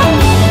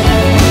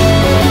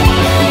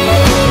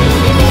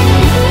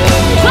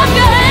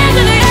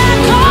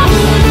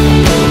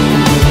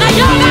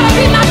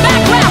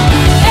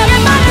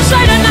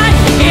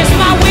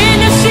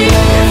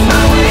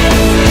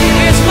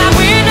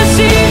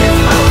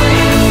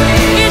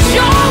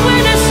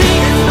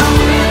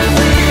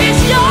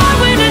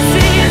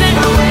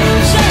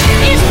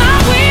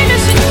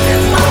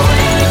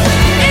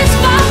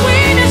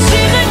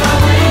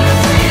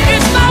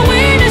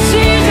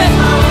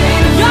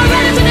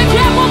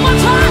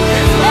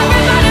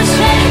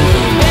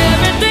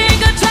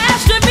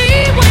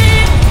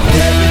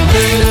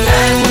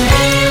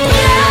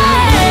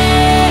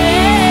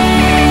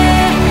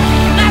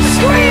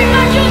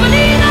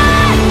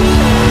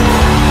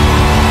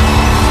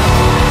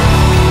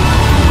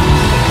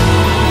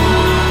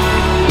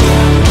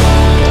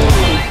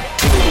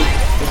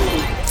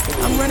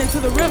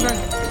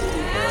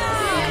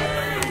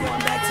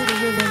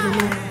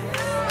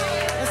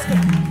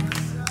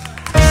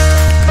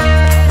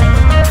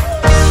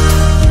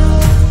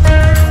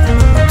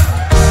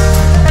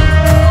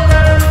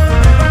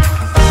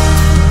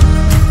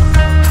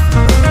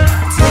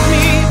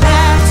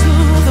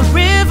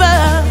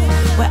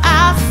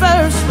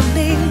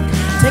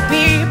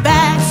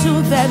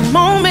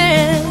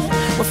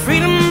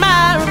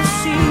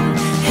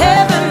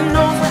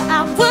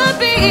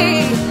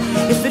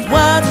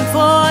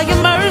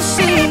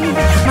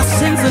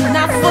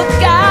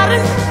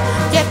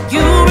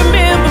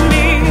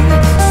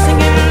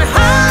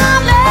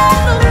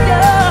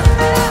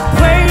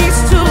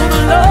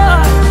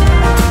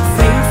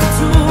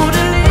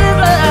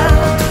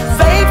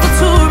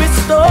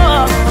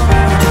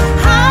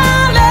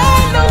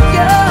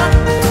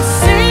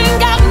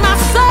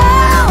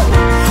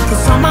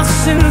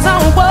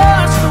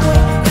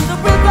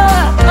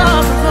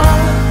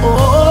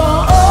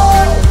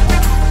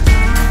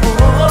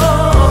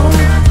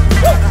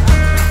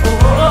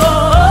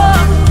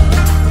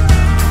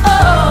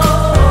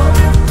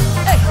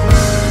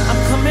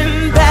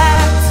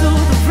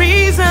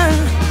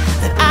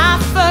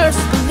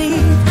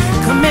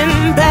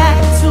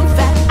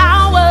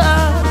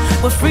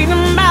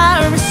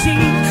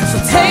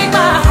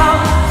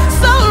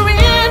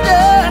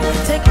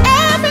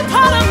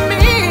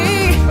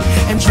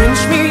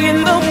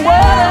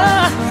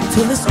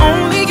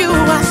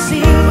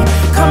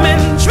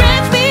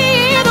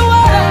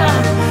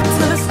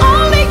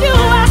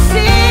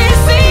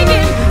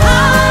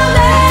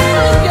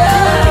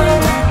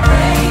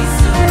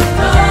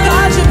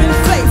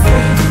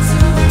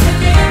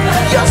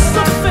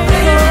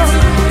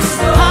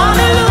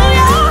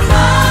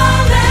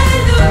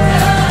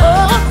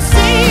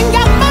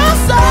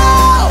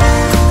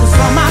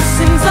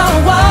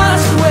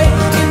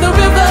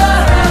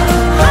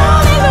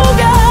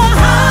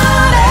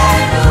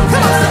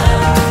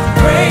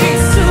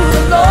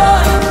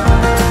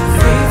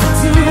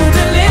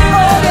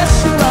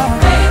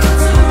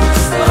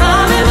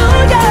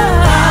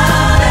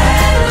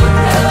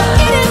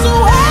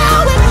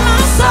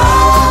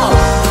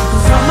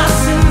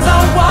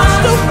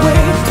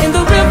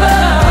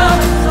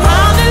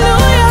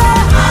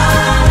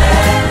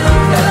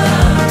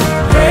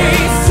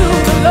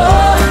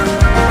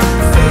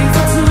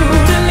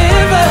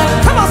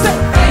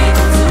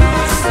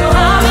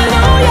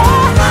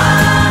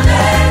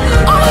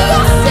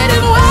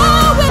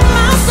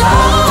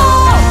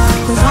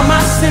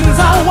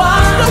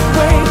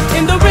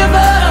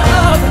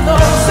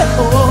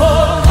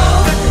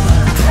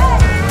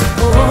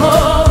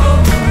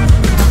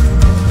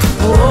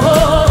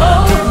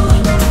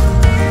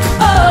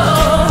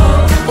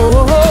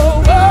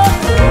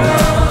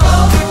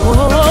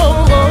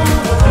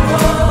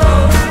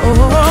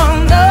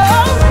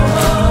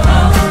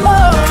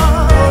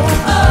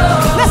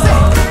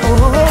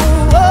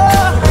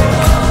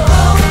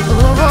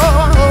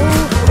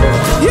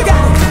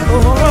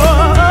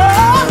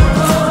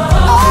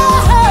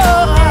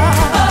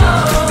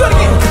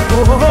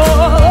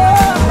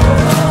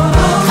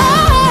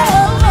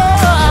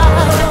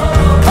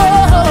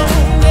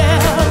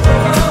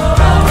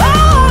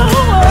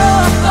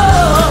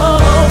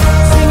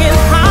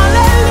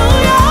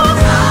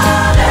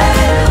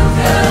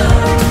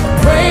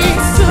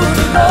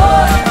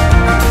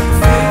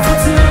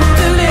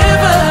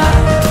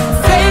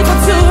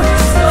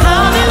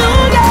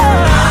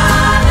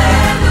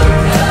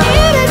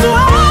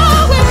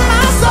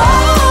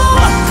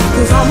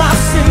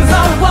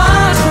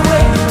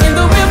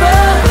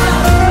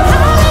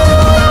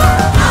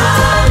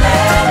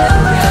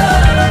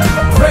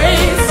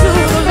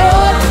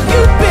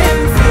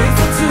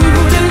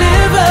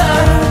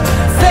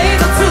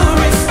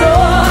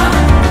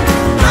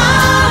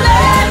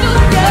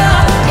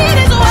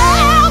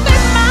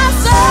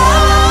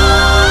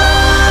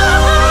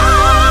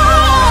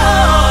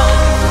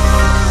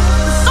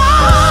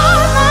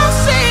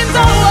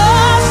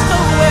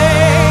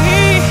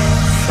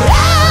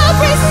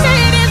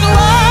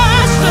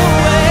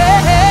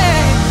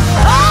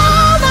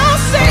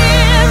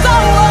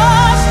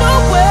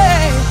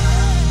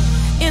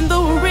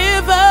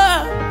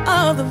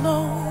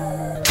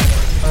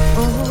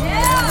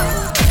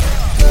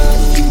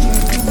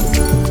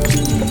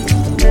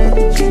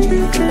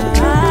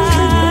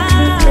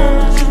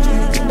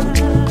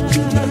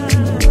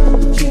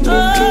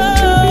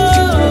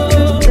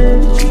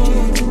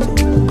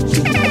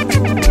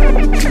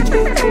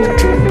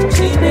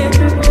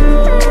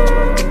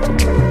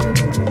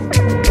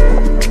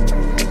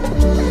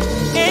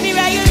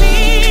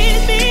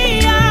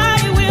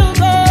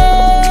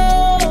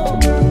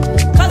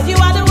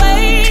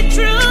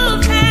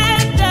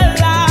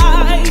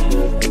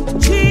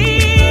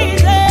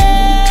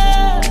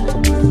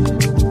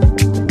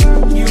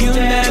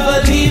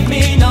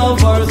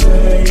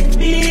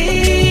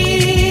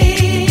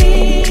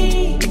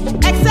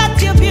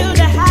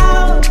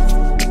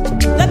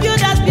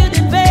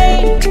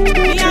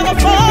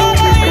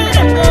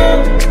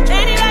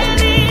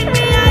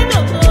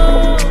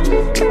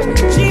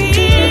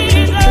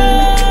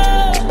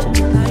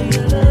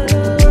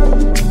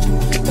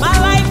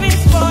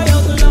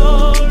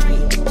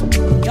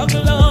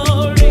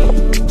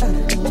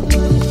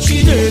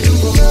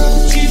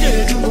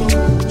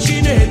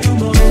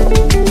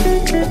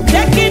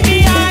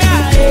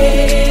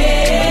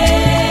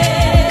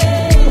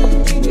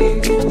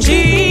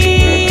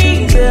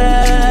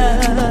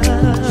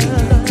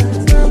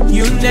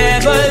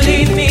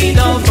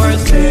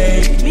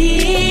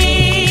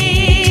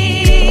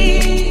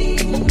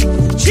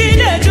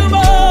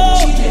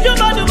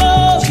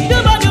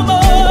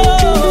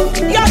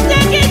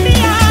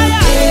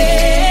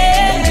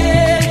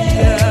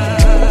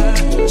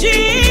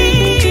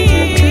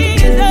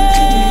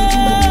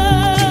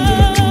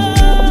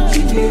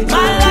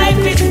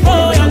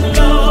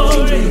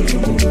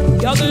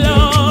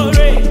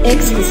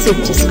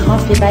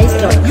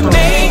Exclusive.coffeebase.com.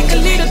 Make the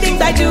little things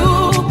I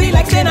do be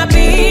like saying a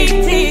big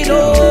deal.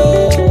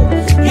 Oh,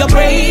 your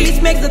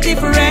grace makes a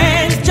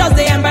difference. Just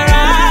they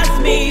embarrass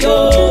me.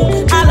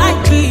 Oh, I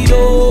like it.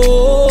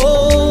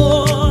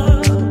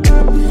 Oh,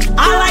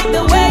 I like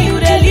the way you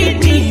they lead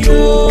me.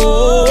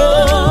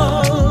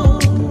 Oh,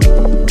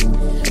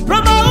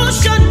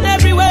 promotion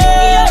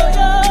everywhere,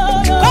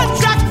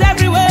 contract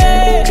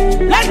everywhere,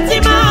 plenty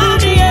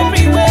money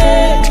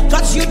everywhere.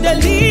 'Cause you they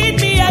lead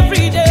me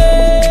every day.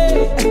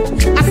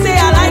 I say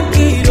I like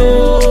it, oh.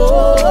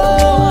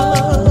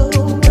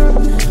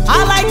 I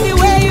like the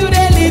way you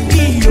they lead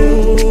me, oh.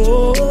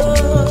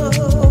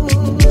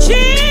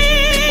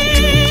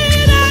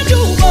 Gina,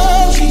 you go,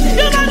 you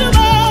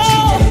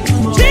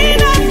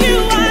Gina, you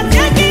are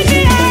taking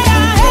me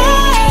higher.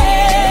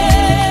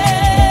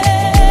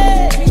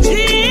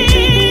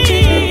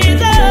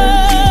 Jesus,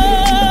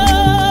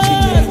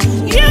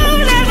 you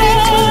never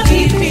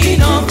leave me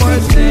no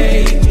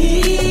forsake me.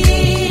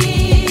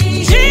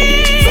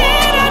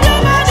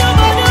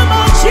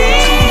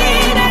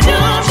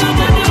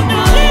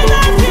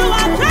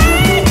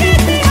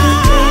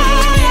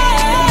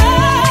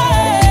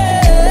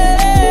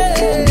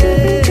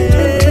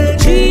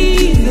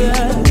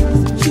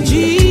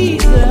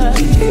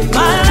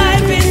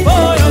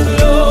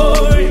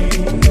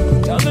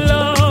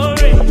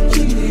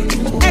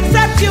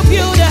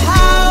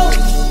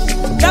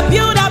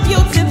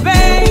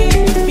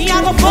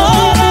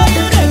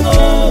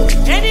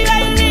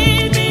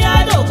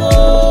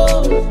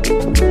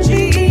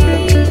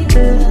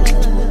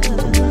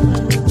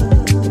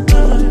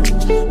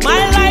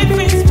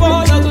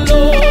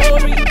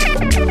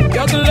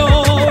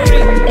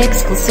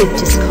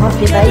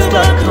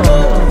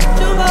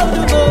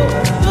 Exclusive.coffeebase.com.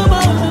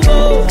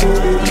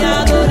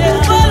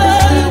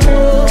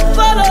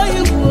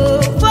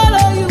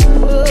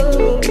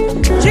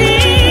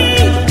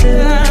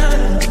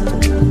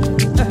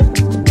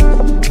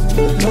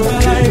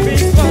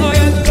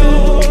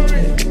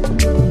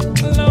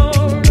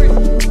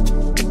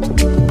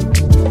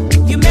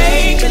 You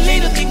make the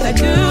little things I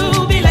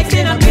do be like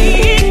saying a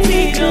big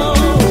deal.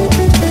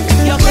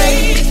 Your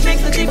grace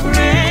makes a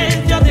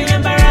difference. Just to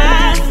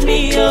embarrass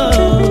me,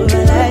 oh.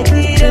 I like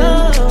it, oh.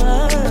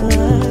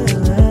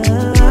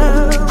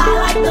 I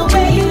like the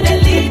way you they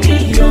lead me,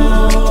 oh.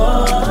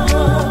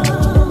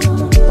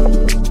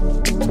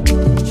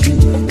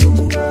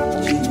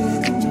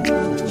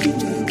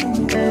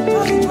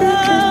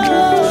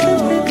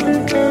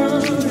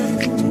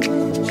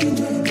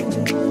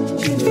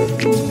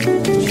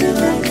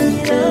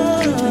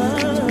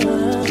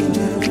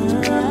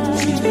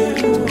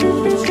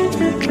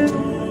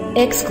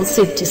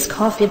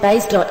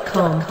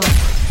 Exclusive.coffeebase.com.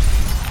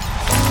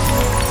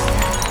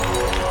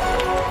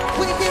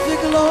 We give you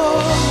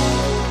glory.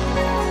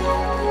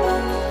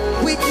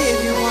 We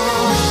give you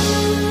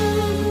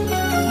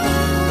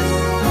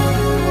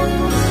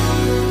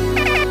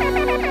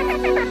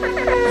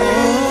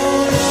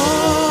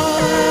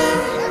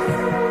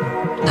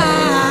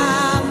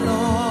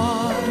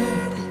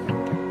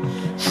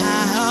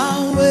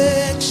How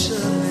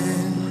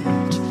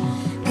excellent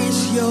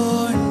is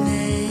your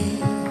name.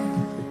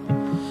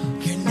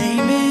 Your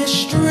name is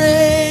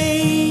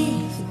strange.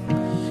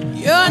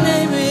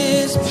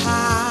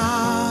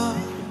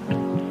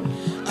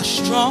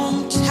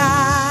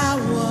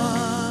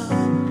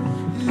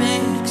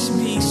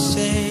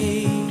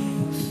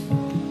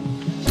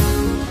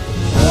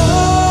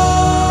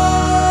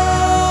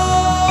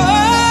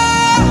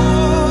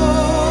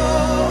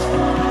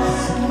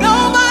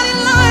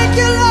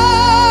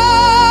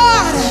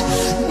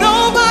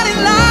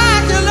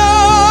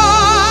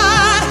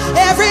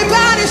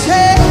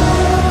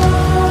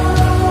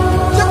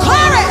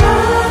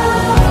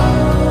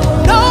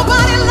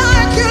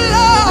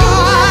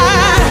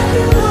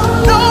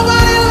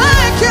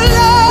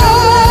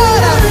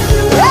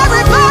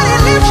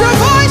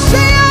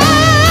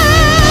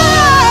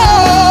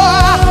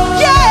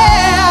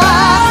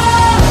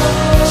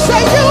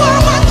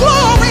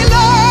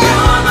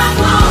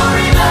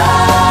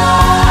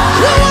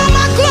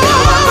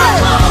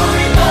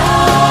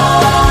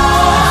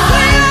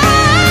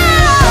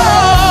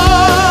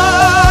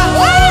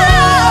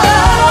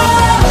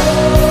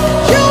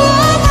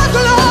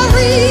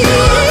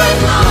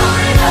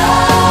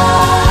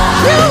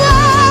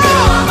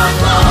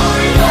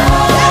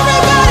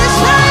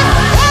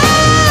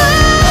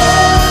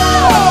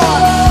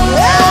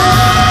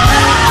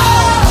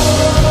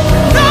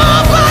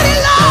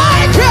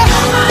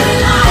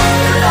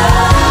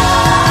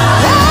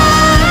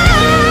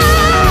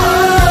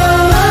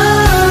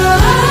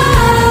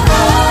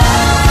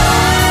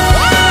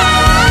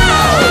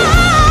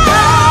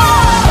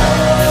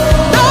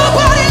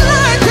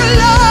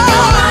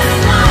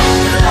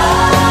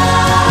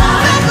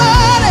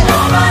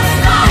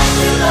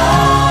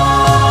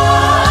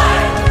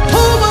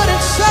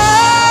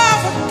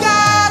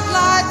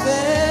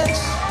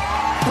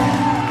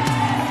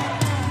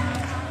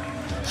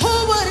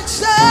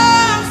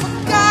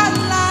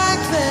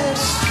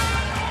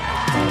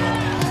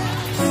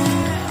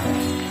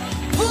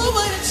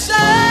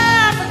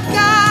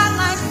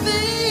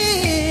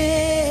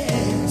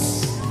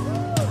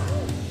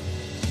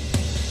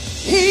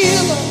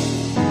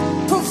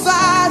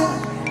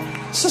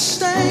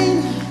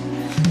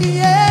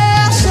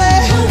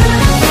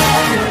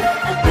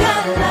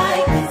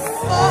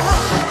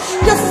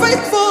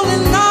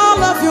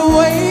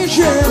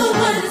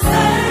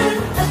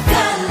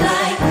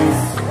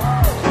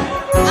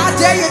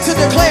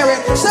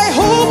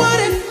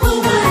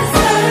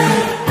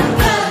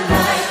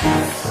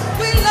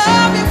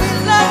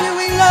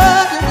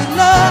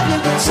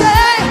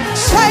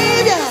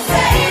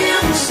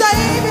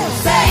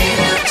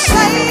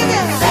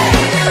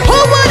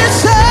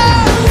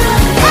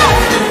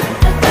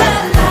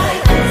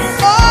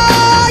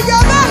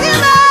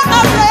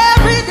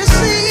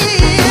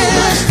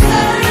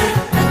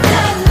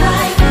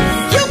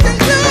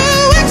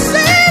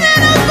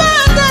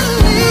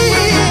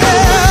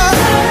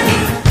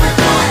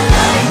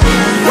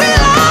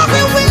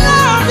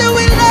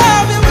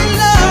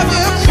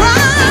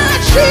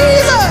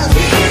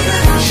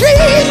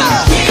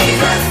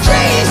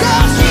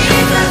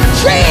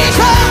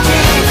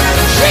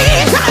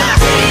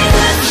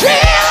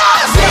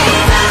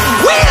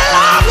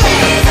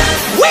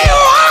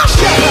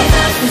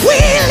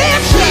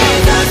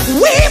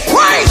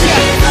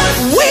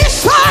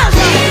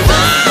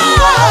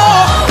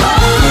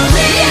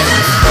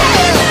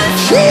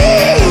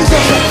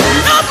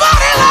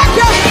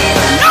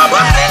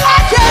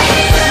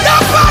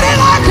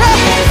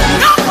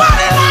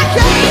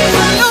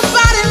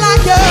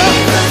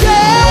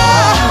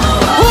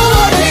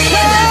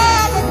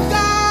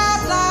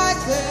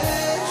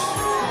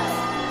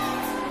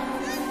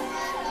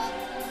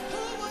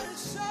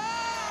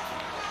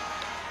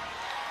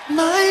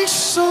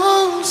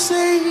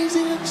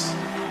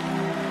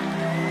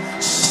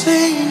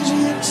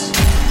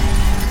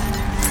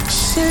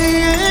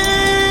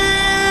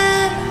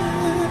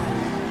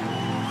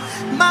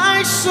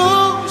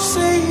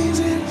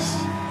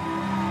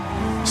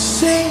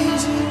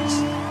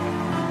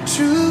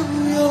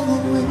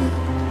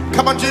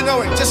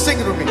 Sing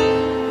it with me.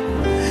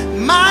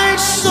 My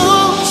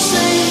soul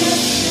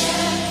says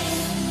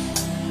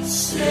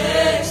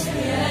Says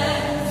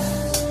yes,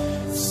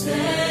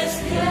 says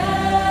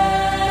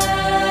yes.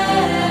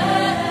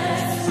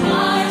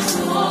 My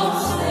soul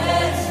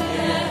says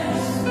yes,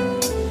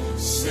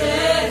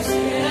 says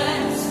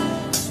yes.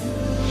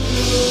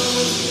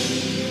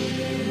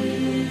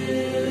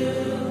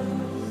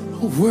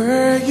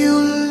 where you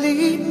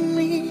lead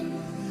me,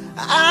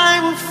 I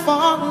will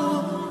follow.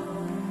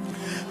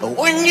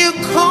 When you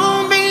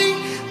call me,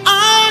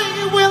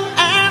 I will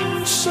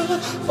answer.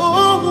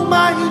 Oh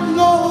my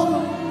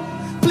Lord,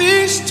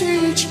 please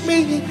teach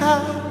me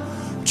how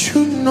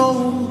to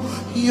know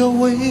your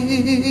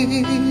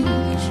ways.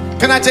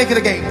 Can I take it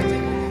again?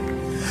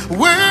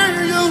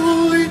 Where you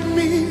lead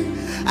me,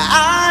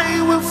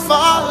 I will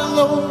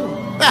follow.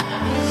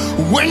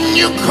 When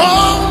you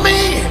call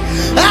me,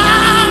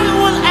 I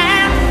will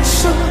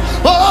answer.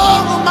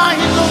 Oh my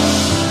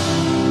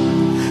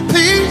Lord,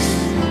 please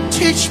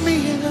teach me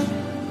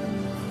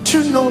to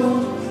know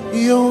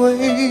your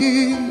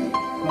way.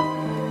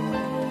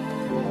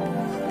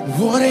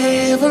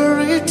 Whatever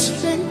it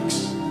takes,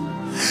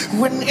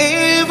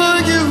 whenever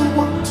you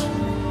want,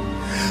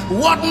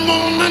 what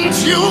moment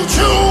you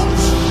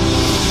choose,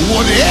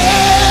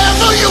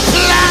 whatever you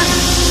plan.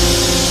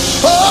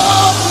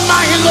 Oh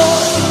my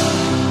Lord,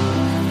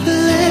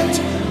 let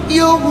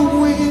your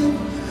will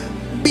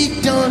be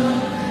done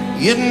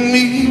in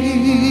me.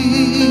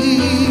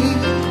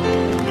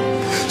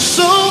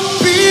 So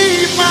be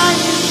my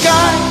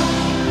guide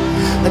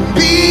and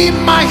be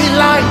my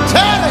light.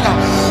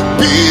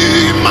 Be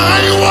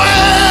my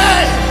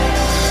way,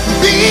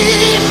 be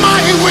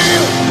my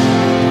will.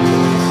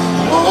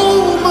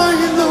 Oh my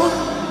Lord,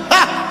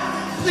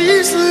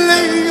 please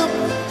lay up.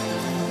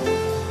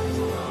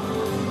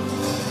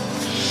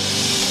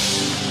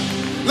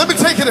 Let me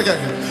take it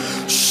again.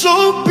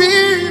 So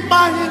be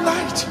my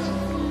light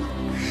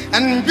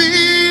and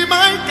be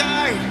my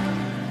guide.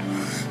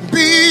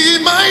 Be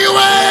my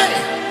way,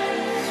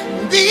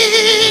 be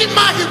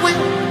my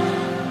will.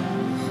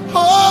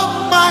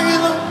 Oh my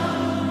Lord,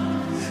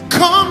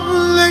 come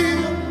lay.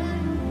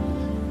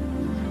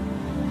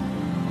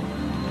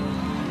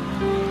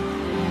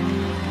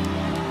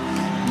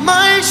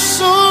 My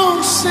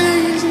soul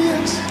says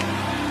yes.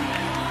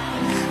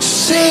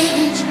 Say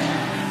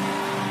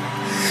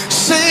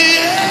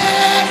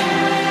yes.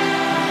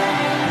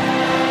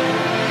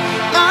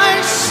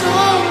 My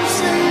soul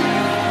says.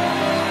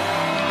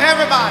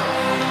 Everybody.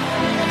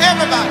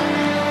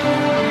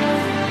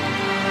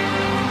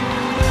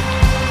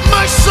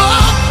 My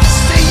soul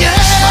say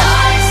yes.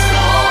 My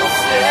soul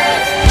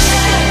says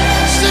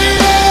yes. Say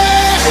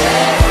yes.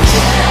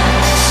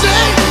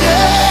 Say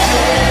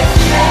yes.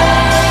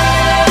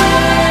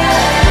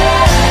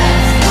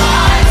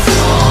 My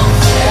soul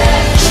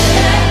says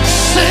yes.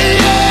 Say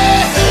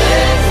yes.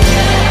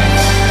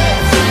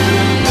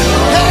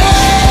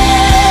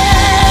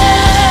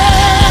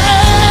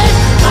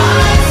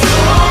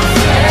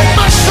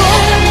 My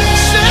soul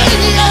say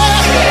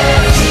yes.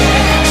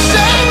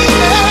 Say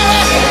yes.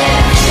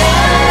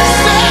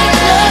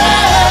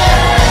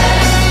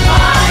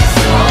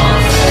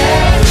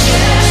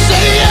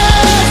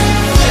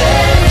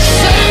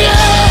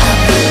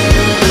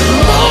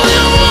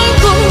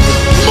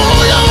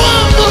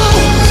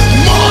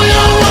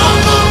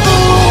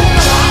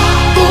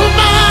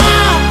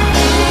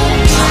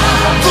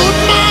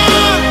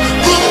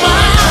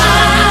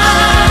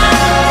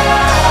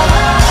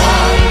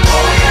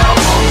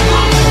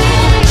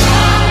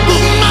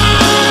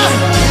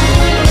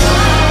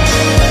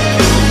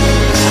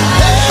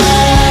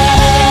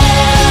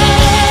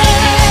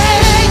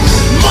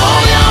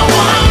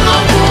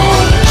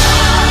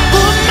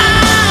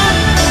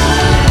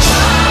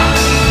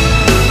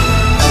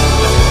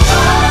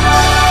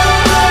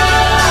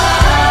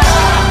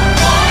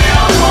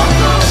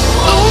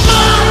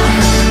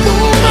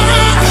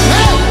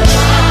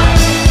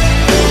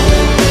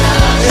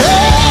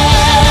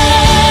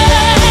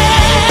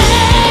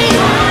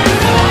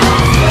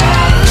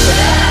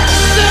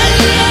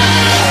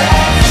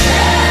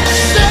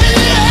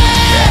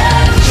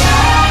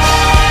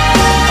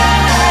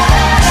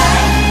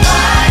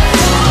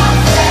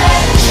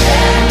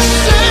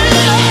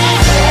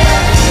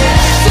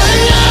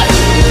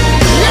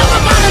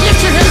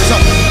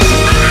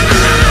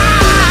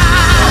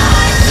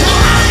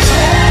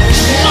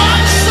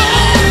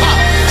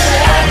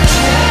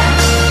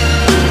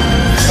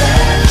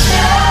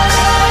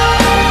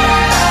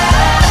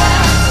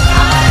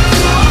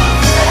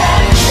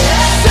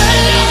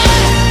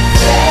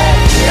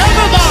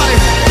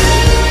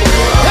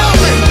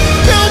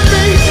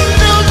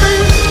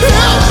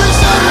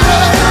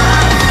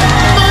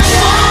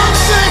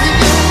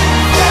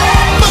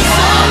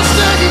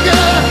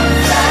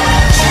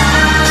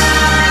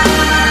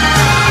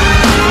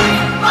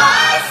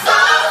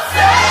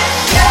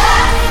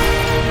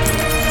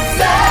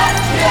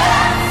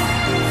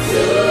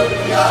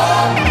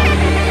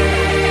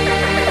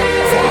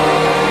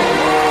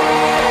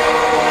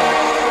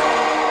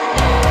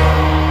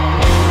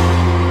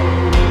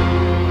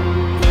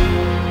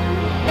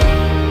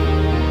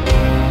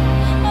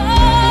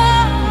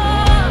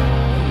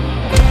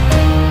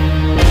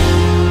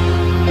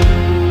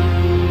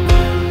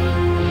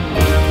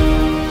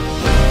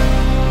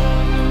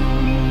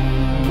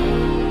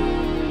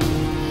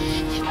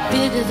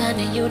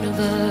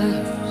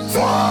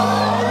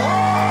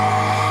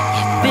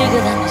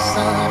 bigger than the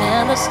sun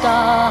and the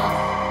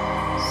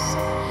stars.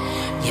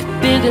 You're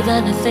bigger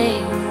than the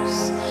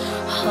things,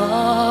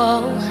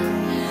 oh,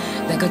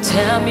 that could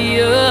tear me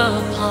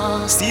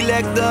apart.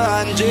 Selector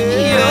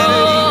Andre.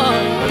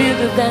 You're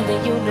bigger than the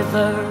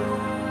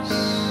universe.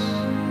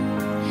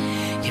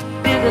 You're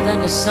bigger than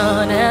the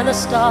sun and the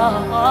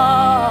stars.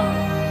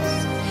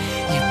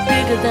 You're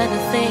bigger than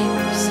the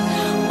things,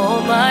 oh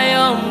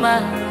my,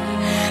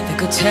 that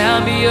could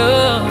tear me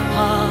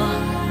apart.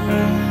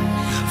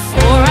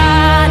 For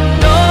I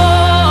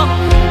know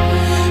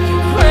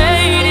you're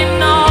great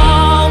in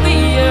all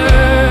the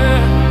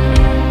earth.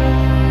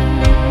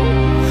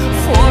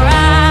 For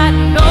I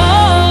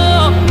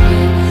know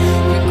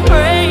you're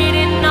great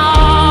in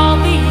all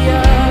the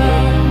earth.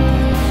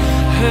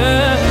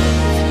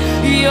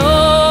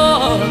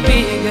 You're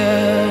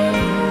bigger.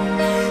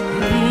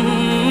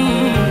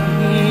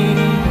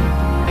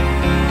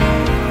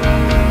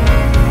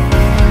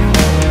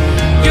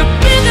 You're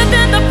bigger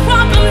than the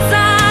problems I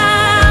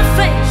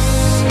face.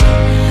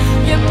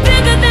 You're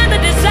bigger than the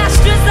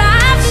disasters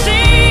I've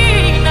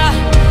seen.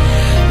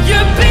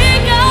 You're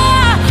bigger.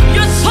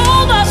 You're so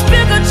much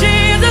bigger,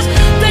 Jesus,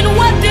 than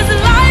what this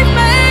life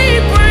may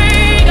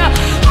bring.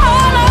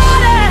 Oh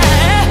Lord,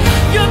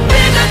 you're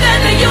bigger than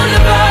the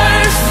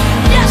universe.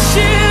 Yes,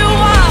 you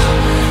are.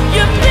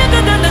 You're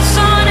bigger than the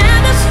sun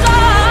and the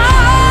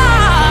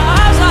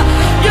stars.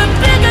 You're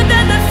bigger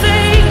than the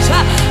things,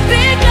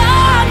 bigger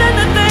than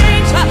the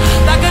things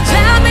that could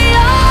tear me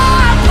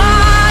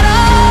apart.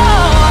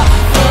 Oh,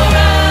 for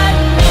I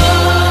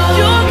know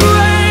you're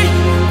great,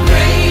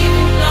 great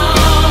in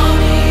all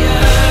the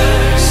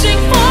earth.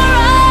 Sing for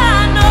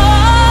I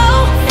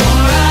know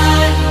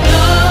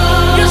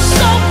you're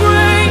so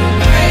great,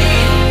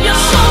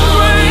 you're so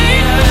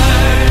great.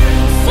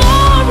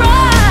 For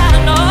I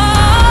know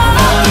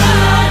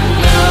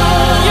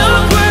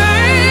you're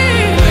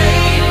great,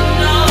 great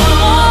in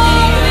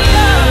all the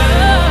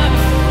earth.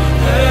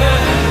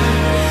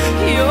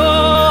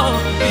 You're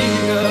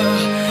bigger,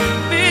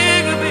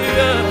 bigger,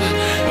 bigger,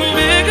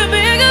 bigger,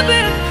 bigger,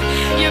 bigger.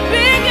 You're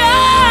bigger,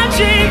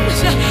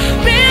 Jesus,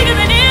 bigger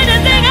than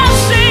anything I've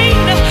seen.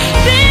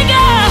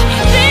 Bigger,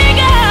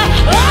 bigger,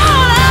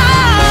 oh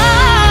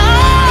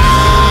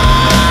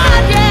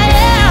Lord,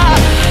 yeah.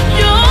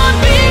 You're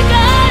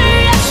bigger,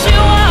 yes you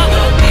are.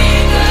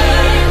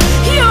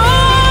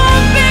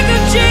 You're bigger,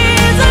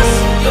 Jesus.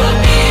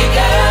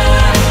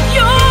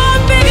 You're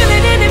bigger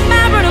than any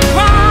marital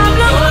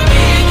problem.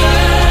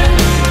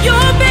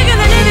 You're bigger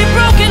than any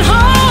broken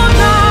home,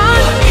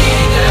 Lord.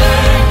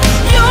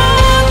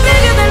 You're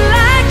bigger than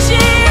lack,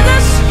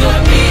 Jesus.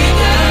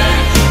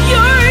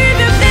 You're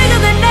even bigger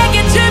than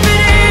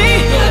negativity.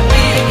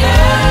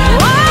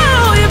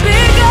 Oh, you're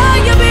bigger,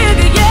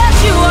 yes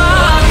you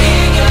are.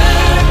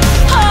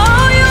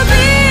 Oh, you're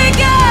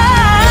bigger.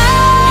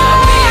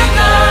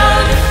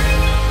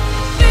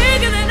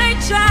 Bigger than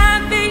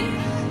HIV.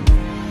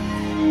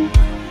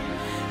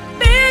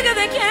 Bigger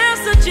than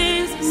cancer,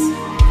 Jesus.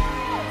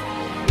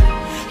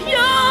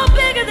 You're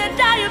bigger than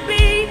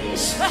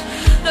diabetes.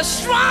 The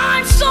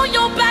stripes on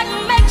your back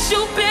makes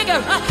you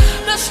bigger.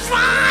 The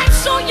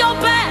stripes on your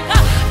back,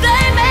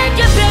 they make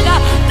you bigger.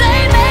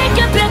 They make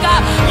you bigger.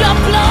 Your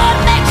blood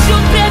makes you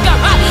bigger.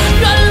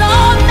 Your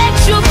love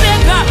makes you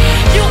bigger.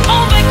 You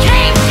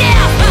overcame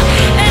death,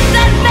 and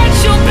that makes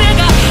you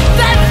bigger.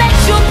 That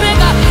makes you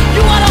bigger.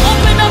 You want to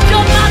open up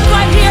your mouth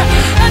right here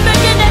and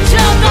begin to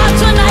tell God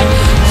tonight.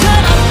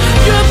 Tell him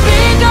you're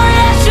bigger,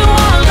 yes you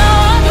are,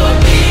 Lord.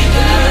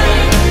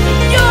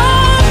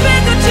 You're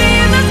bigger,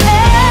 Jesus.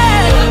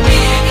 Hey.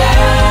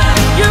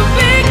 You're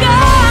bigger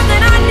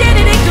than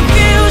identity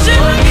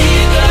confusion.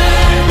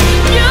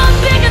 You're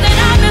bigger than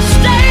our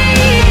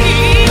mistakes.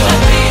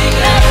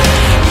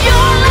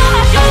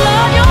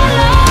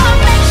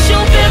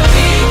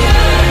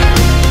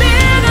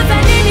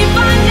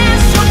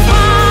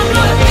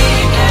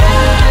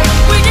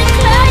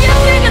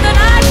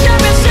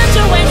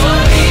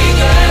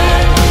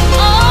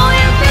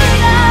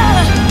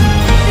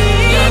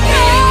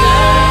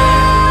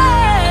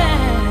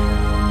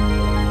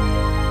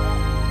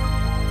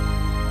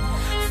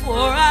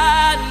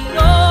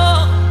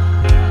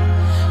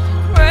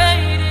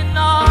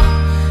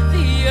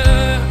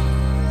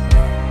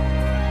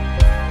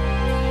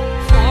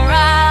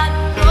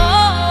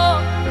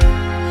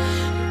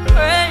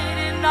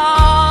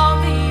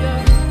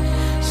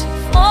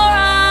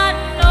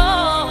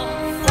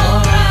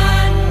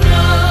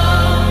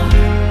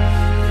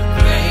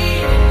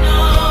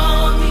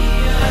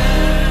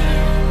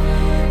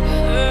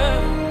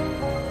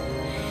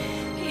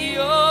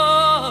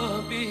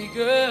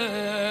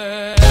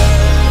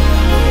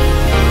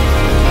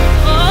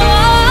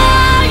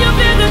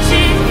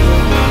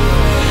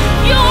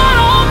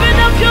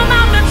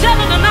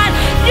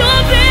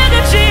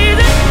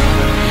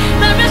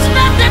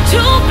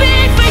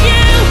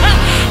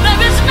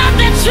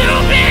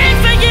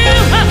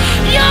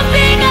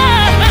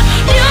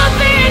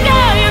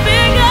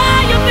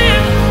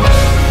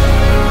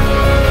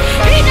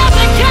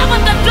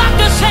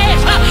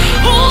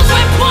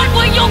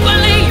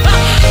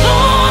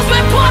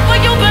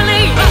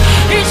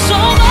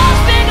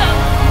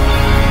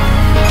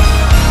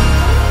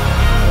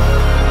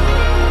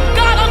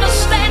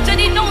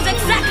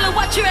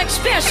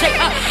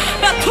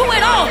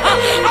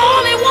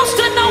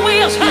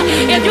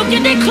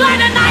 declare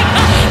tonight,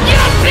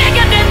 you're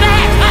bigger than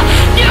that.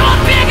 You're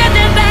bigger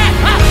than that.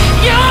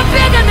 You're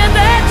bigger than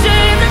that,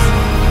 Jesus.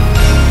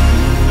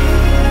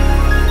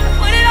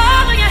 Put it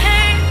all in your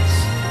hands.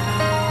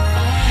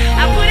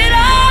 I put it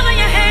all in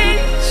your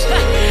hands.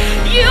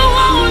 You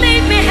won't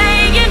leave me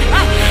hanging.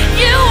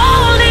 You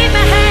won't leave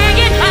me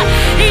hanging.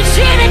 He's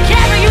here to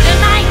carry you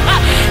tonight.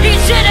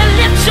 He's here to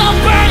lift your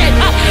burden.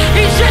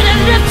 He's here to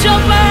lift your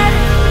burden.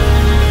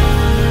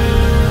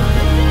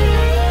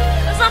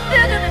 Cause I'm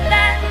bigger than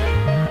that.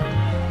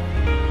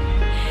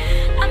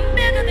 I'm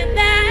bigger than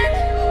that.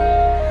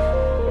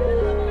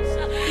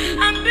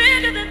 I'm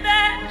bigger than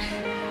that.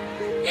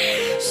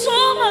 So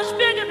much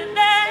bigger than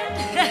that.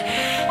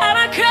 I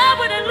don't care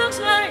what it looks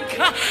like.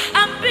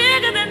 I'm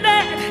bigger than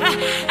that.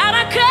 I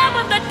don't care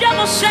what the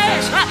devil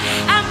says.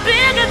 I'm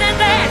bigger than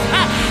that.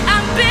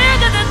 I'm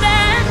bigger than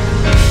that.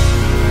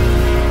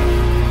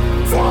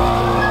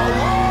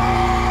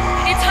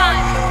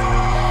 Anytime,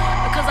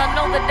 because I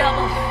know the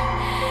devil.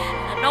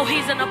 I know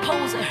he's an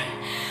opposer.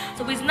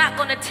 So he's not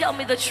going to tell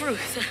me the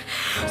truth.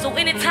 So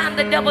anytime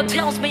the devil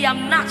tells me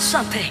I'm not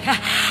something, I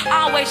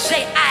always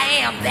say I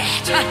am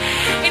that.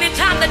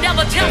 Anytime the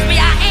devil tells me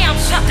I am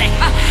something,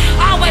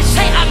 I always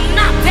say I'm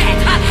not that.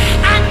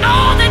 I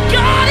know that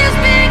God is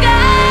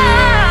bigger.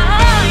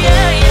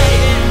 Yeah, yeah,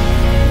 yeah.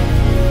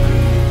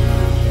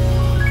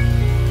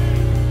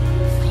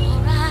 For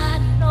I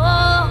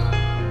know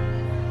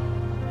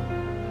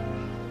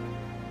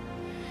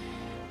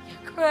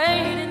you're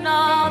great in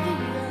all the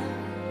earth.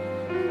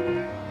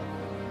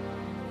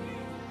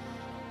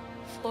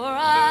 For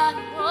I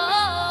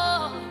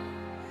know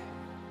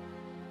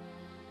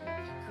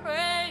you're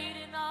great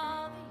in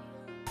all the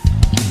earth.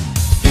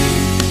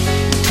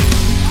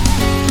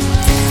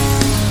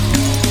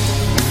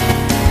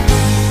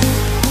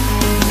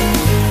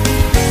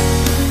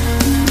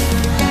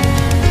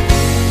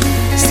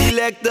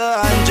 Selector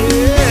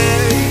Andre.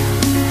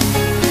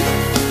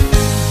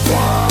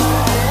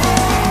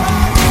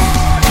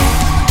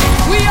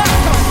 We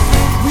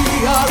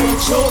are a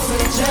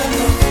chosen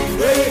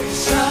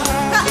generation,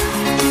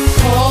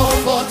 called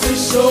for to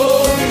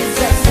show His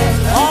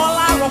excellence. All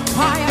I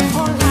require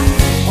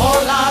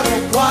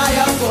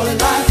for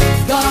life,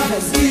 God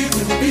has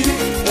given me,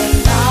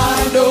 and I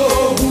know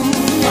who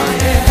I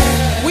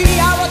am. We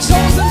are a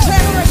chosen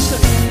generation.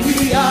 We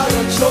are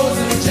a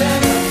chosen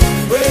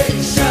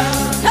generation,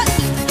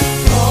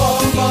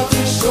 called for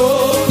to show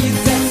His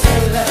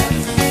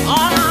excellence.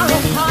 All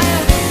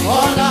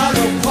I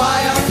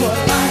require for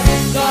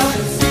life, God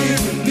has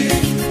given me,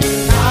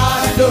 and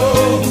I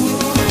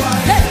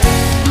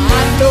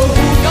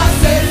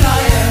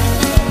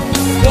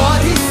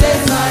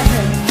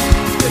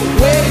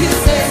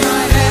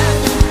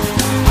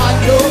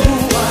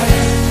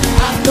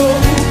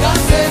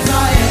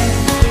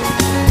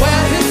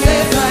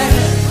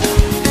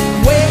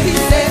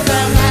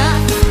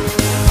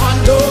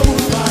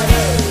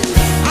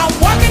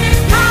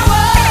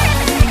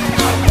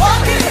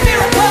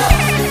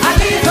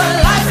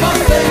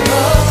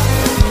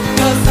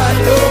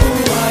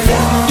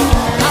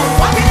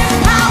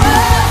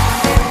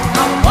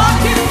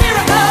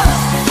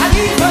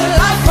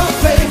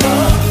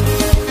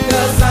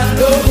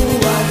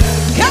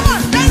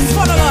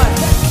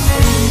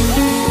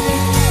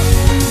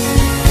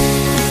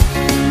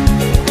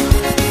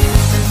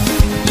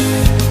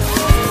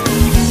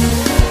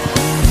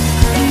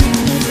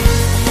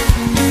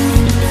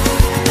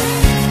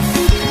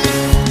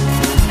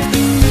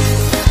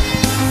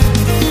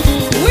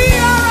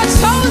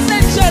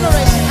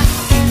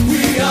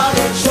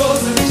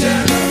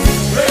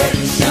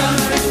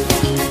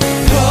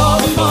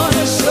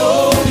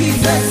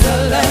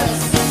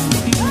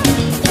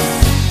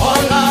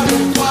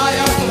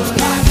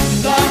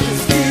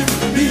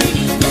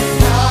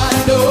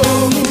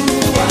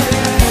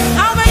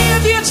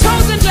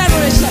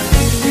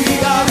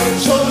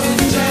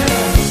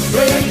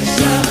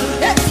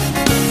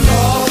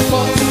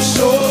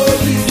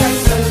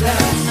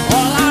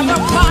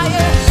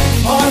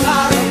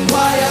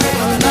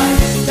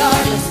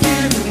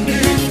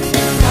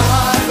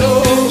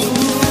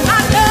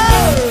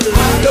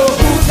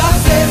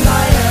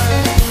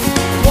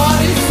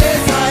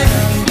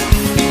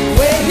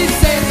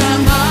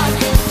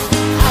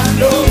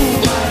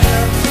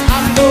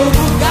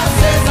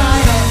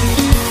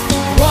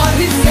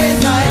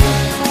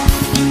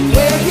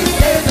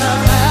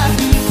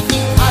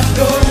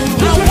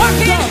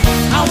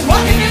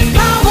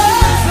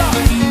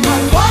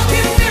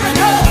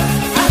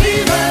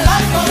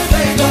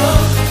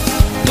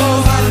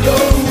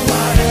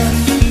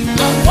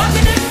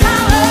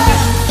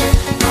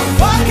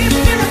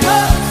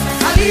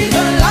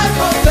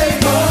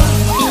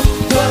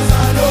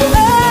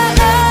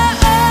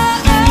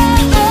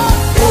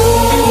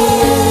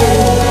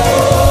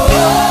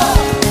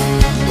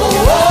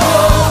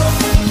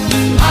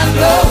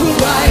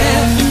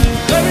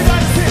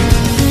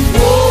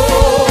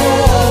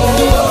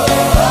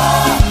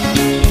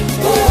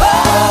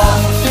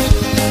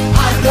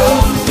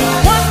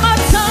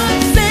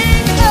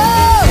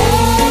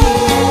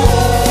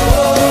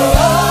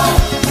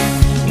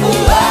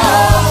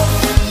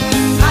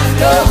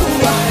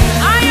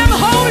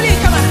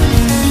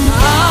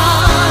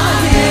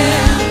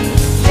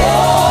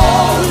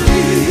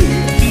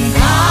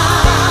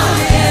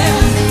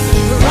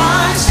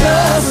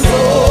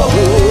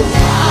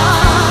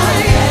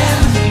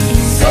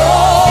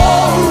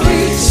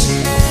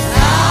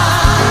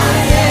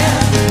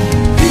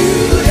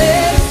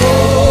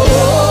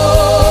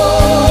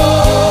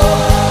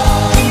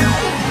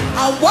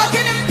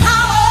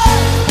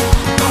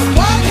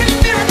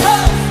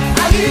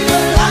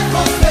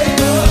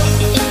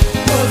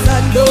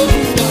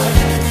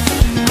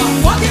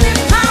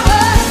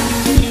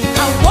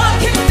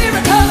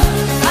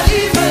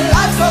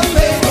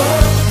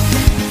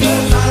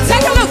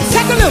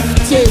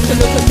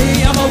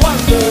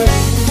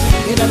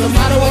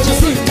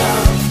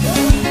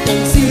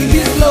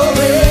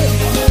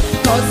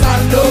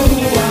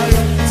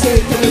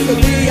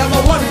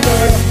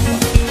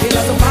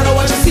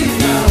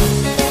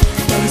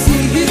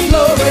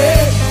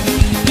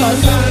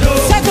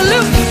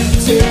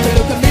Take a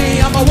look at me,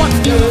 I'm a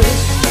wonder.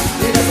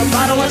 It doesn't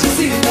matter what you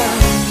see now.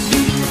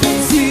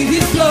 See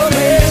His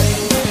glory.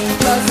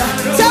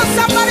 Tell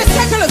somebody,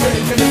 take a look.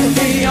 Take a look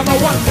at me, I'm a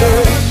wonder.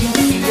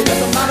 It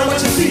doesn't matter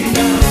what you see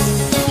now.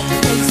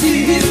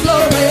 See His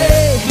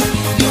glory.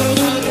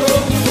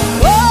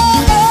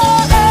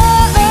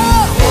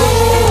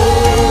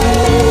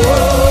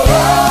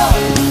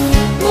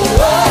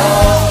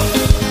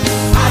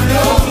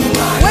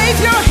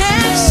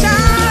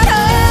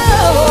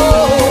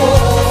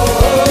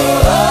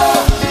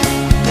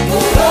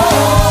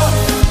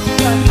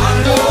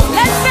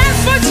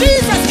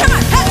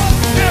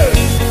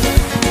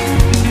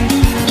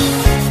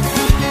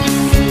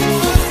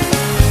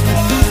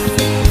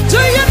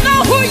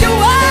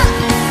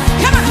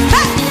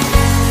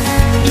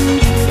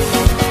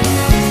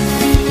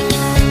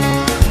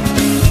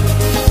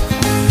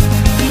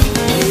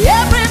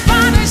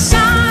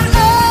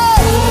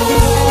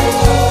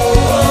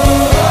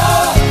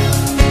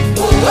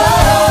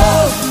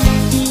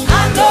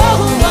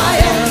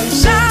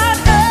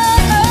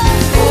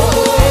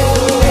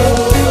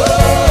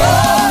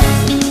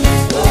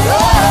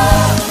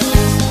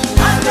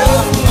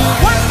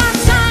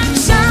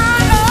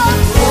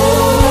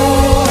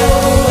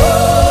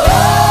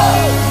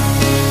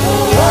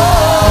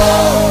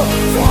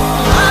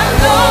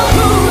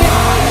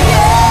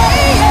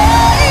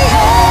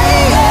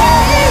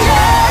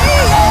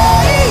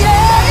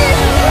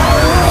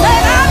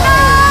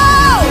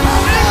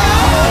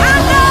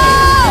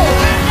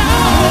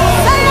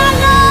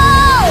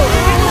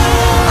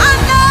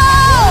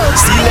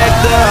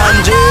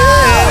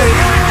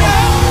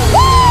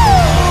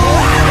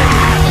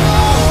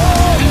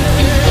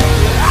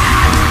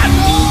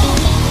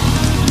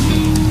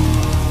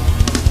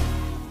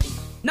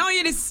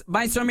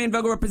 By Sermon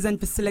Virgo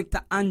represent for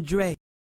Selector Andre.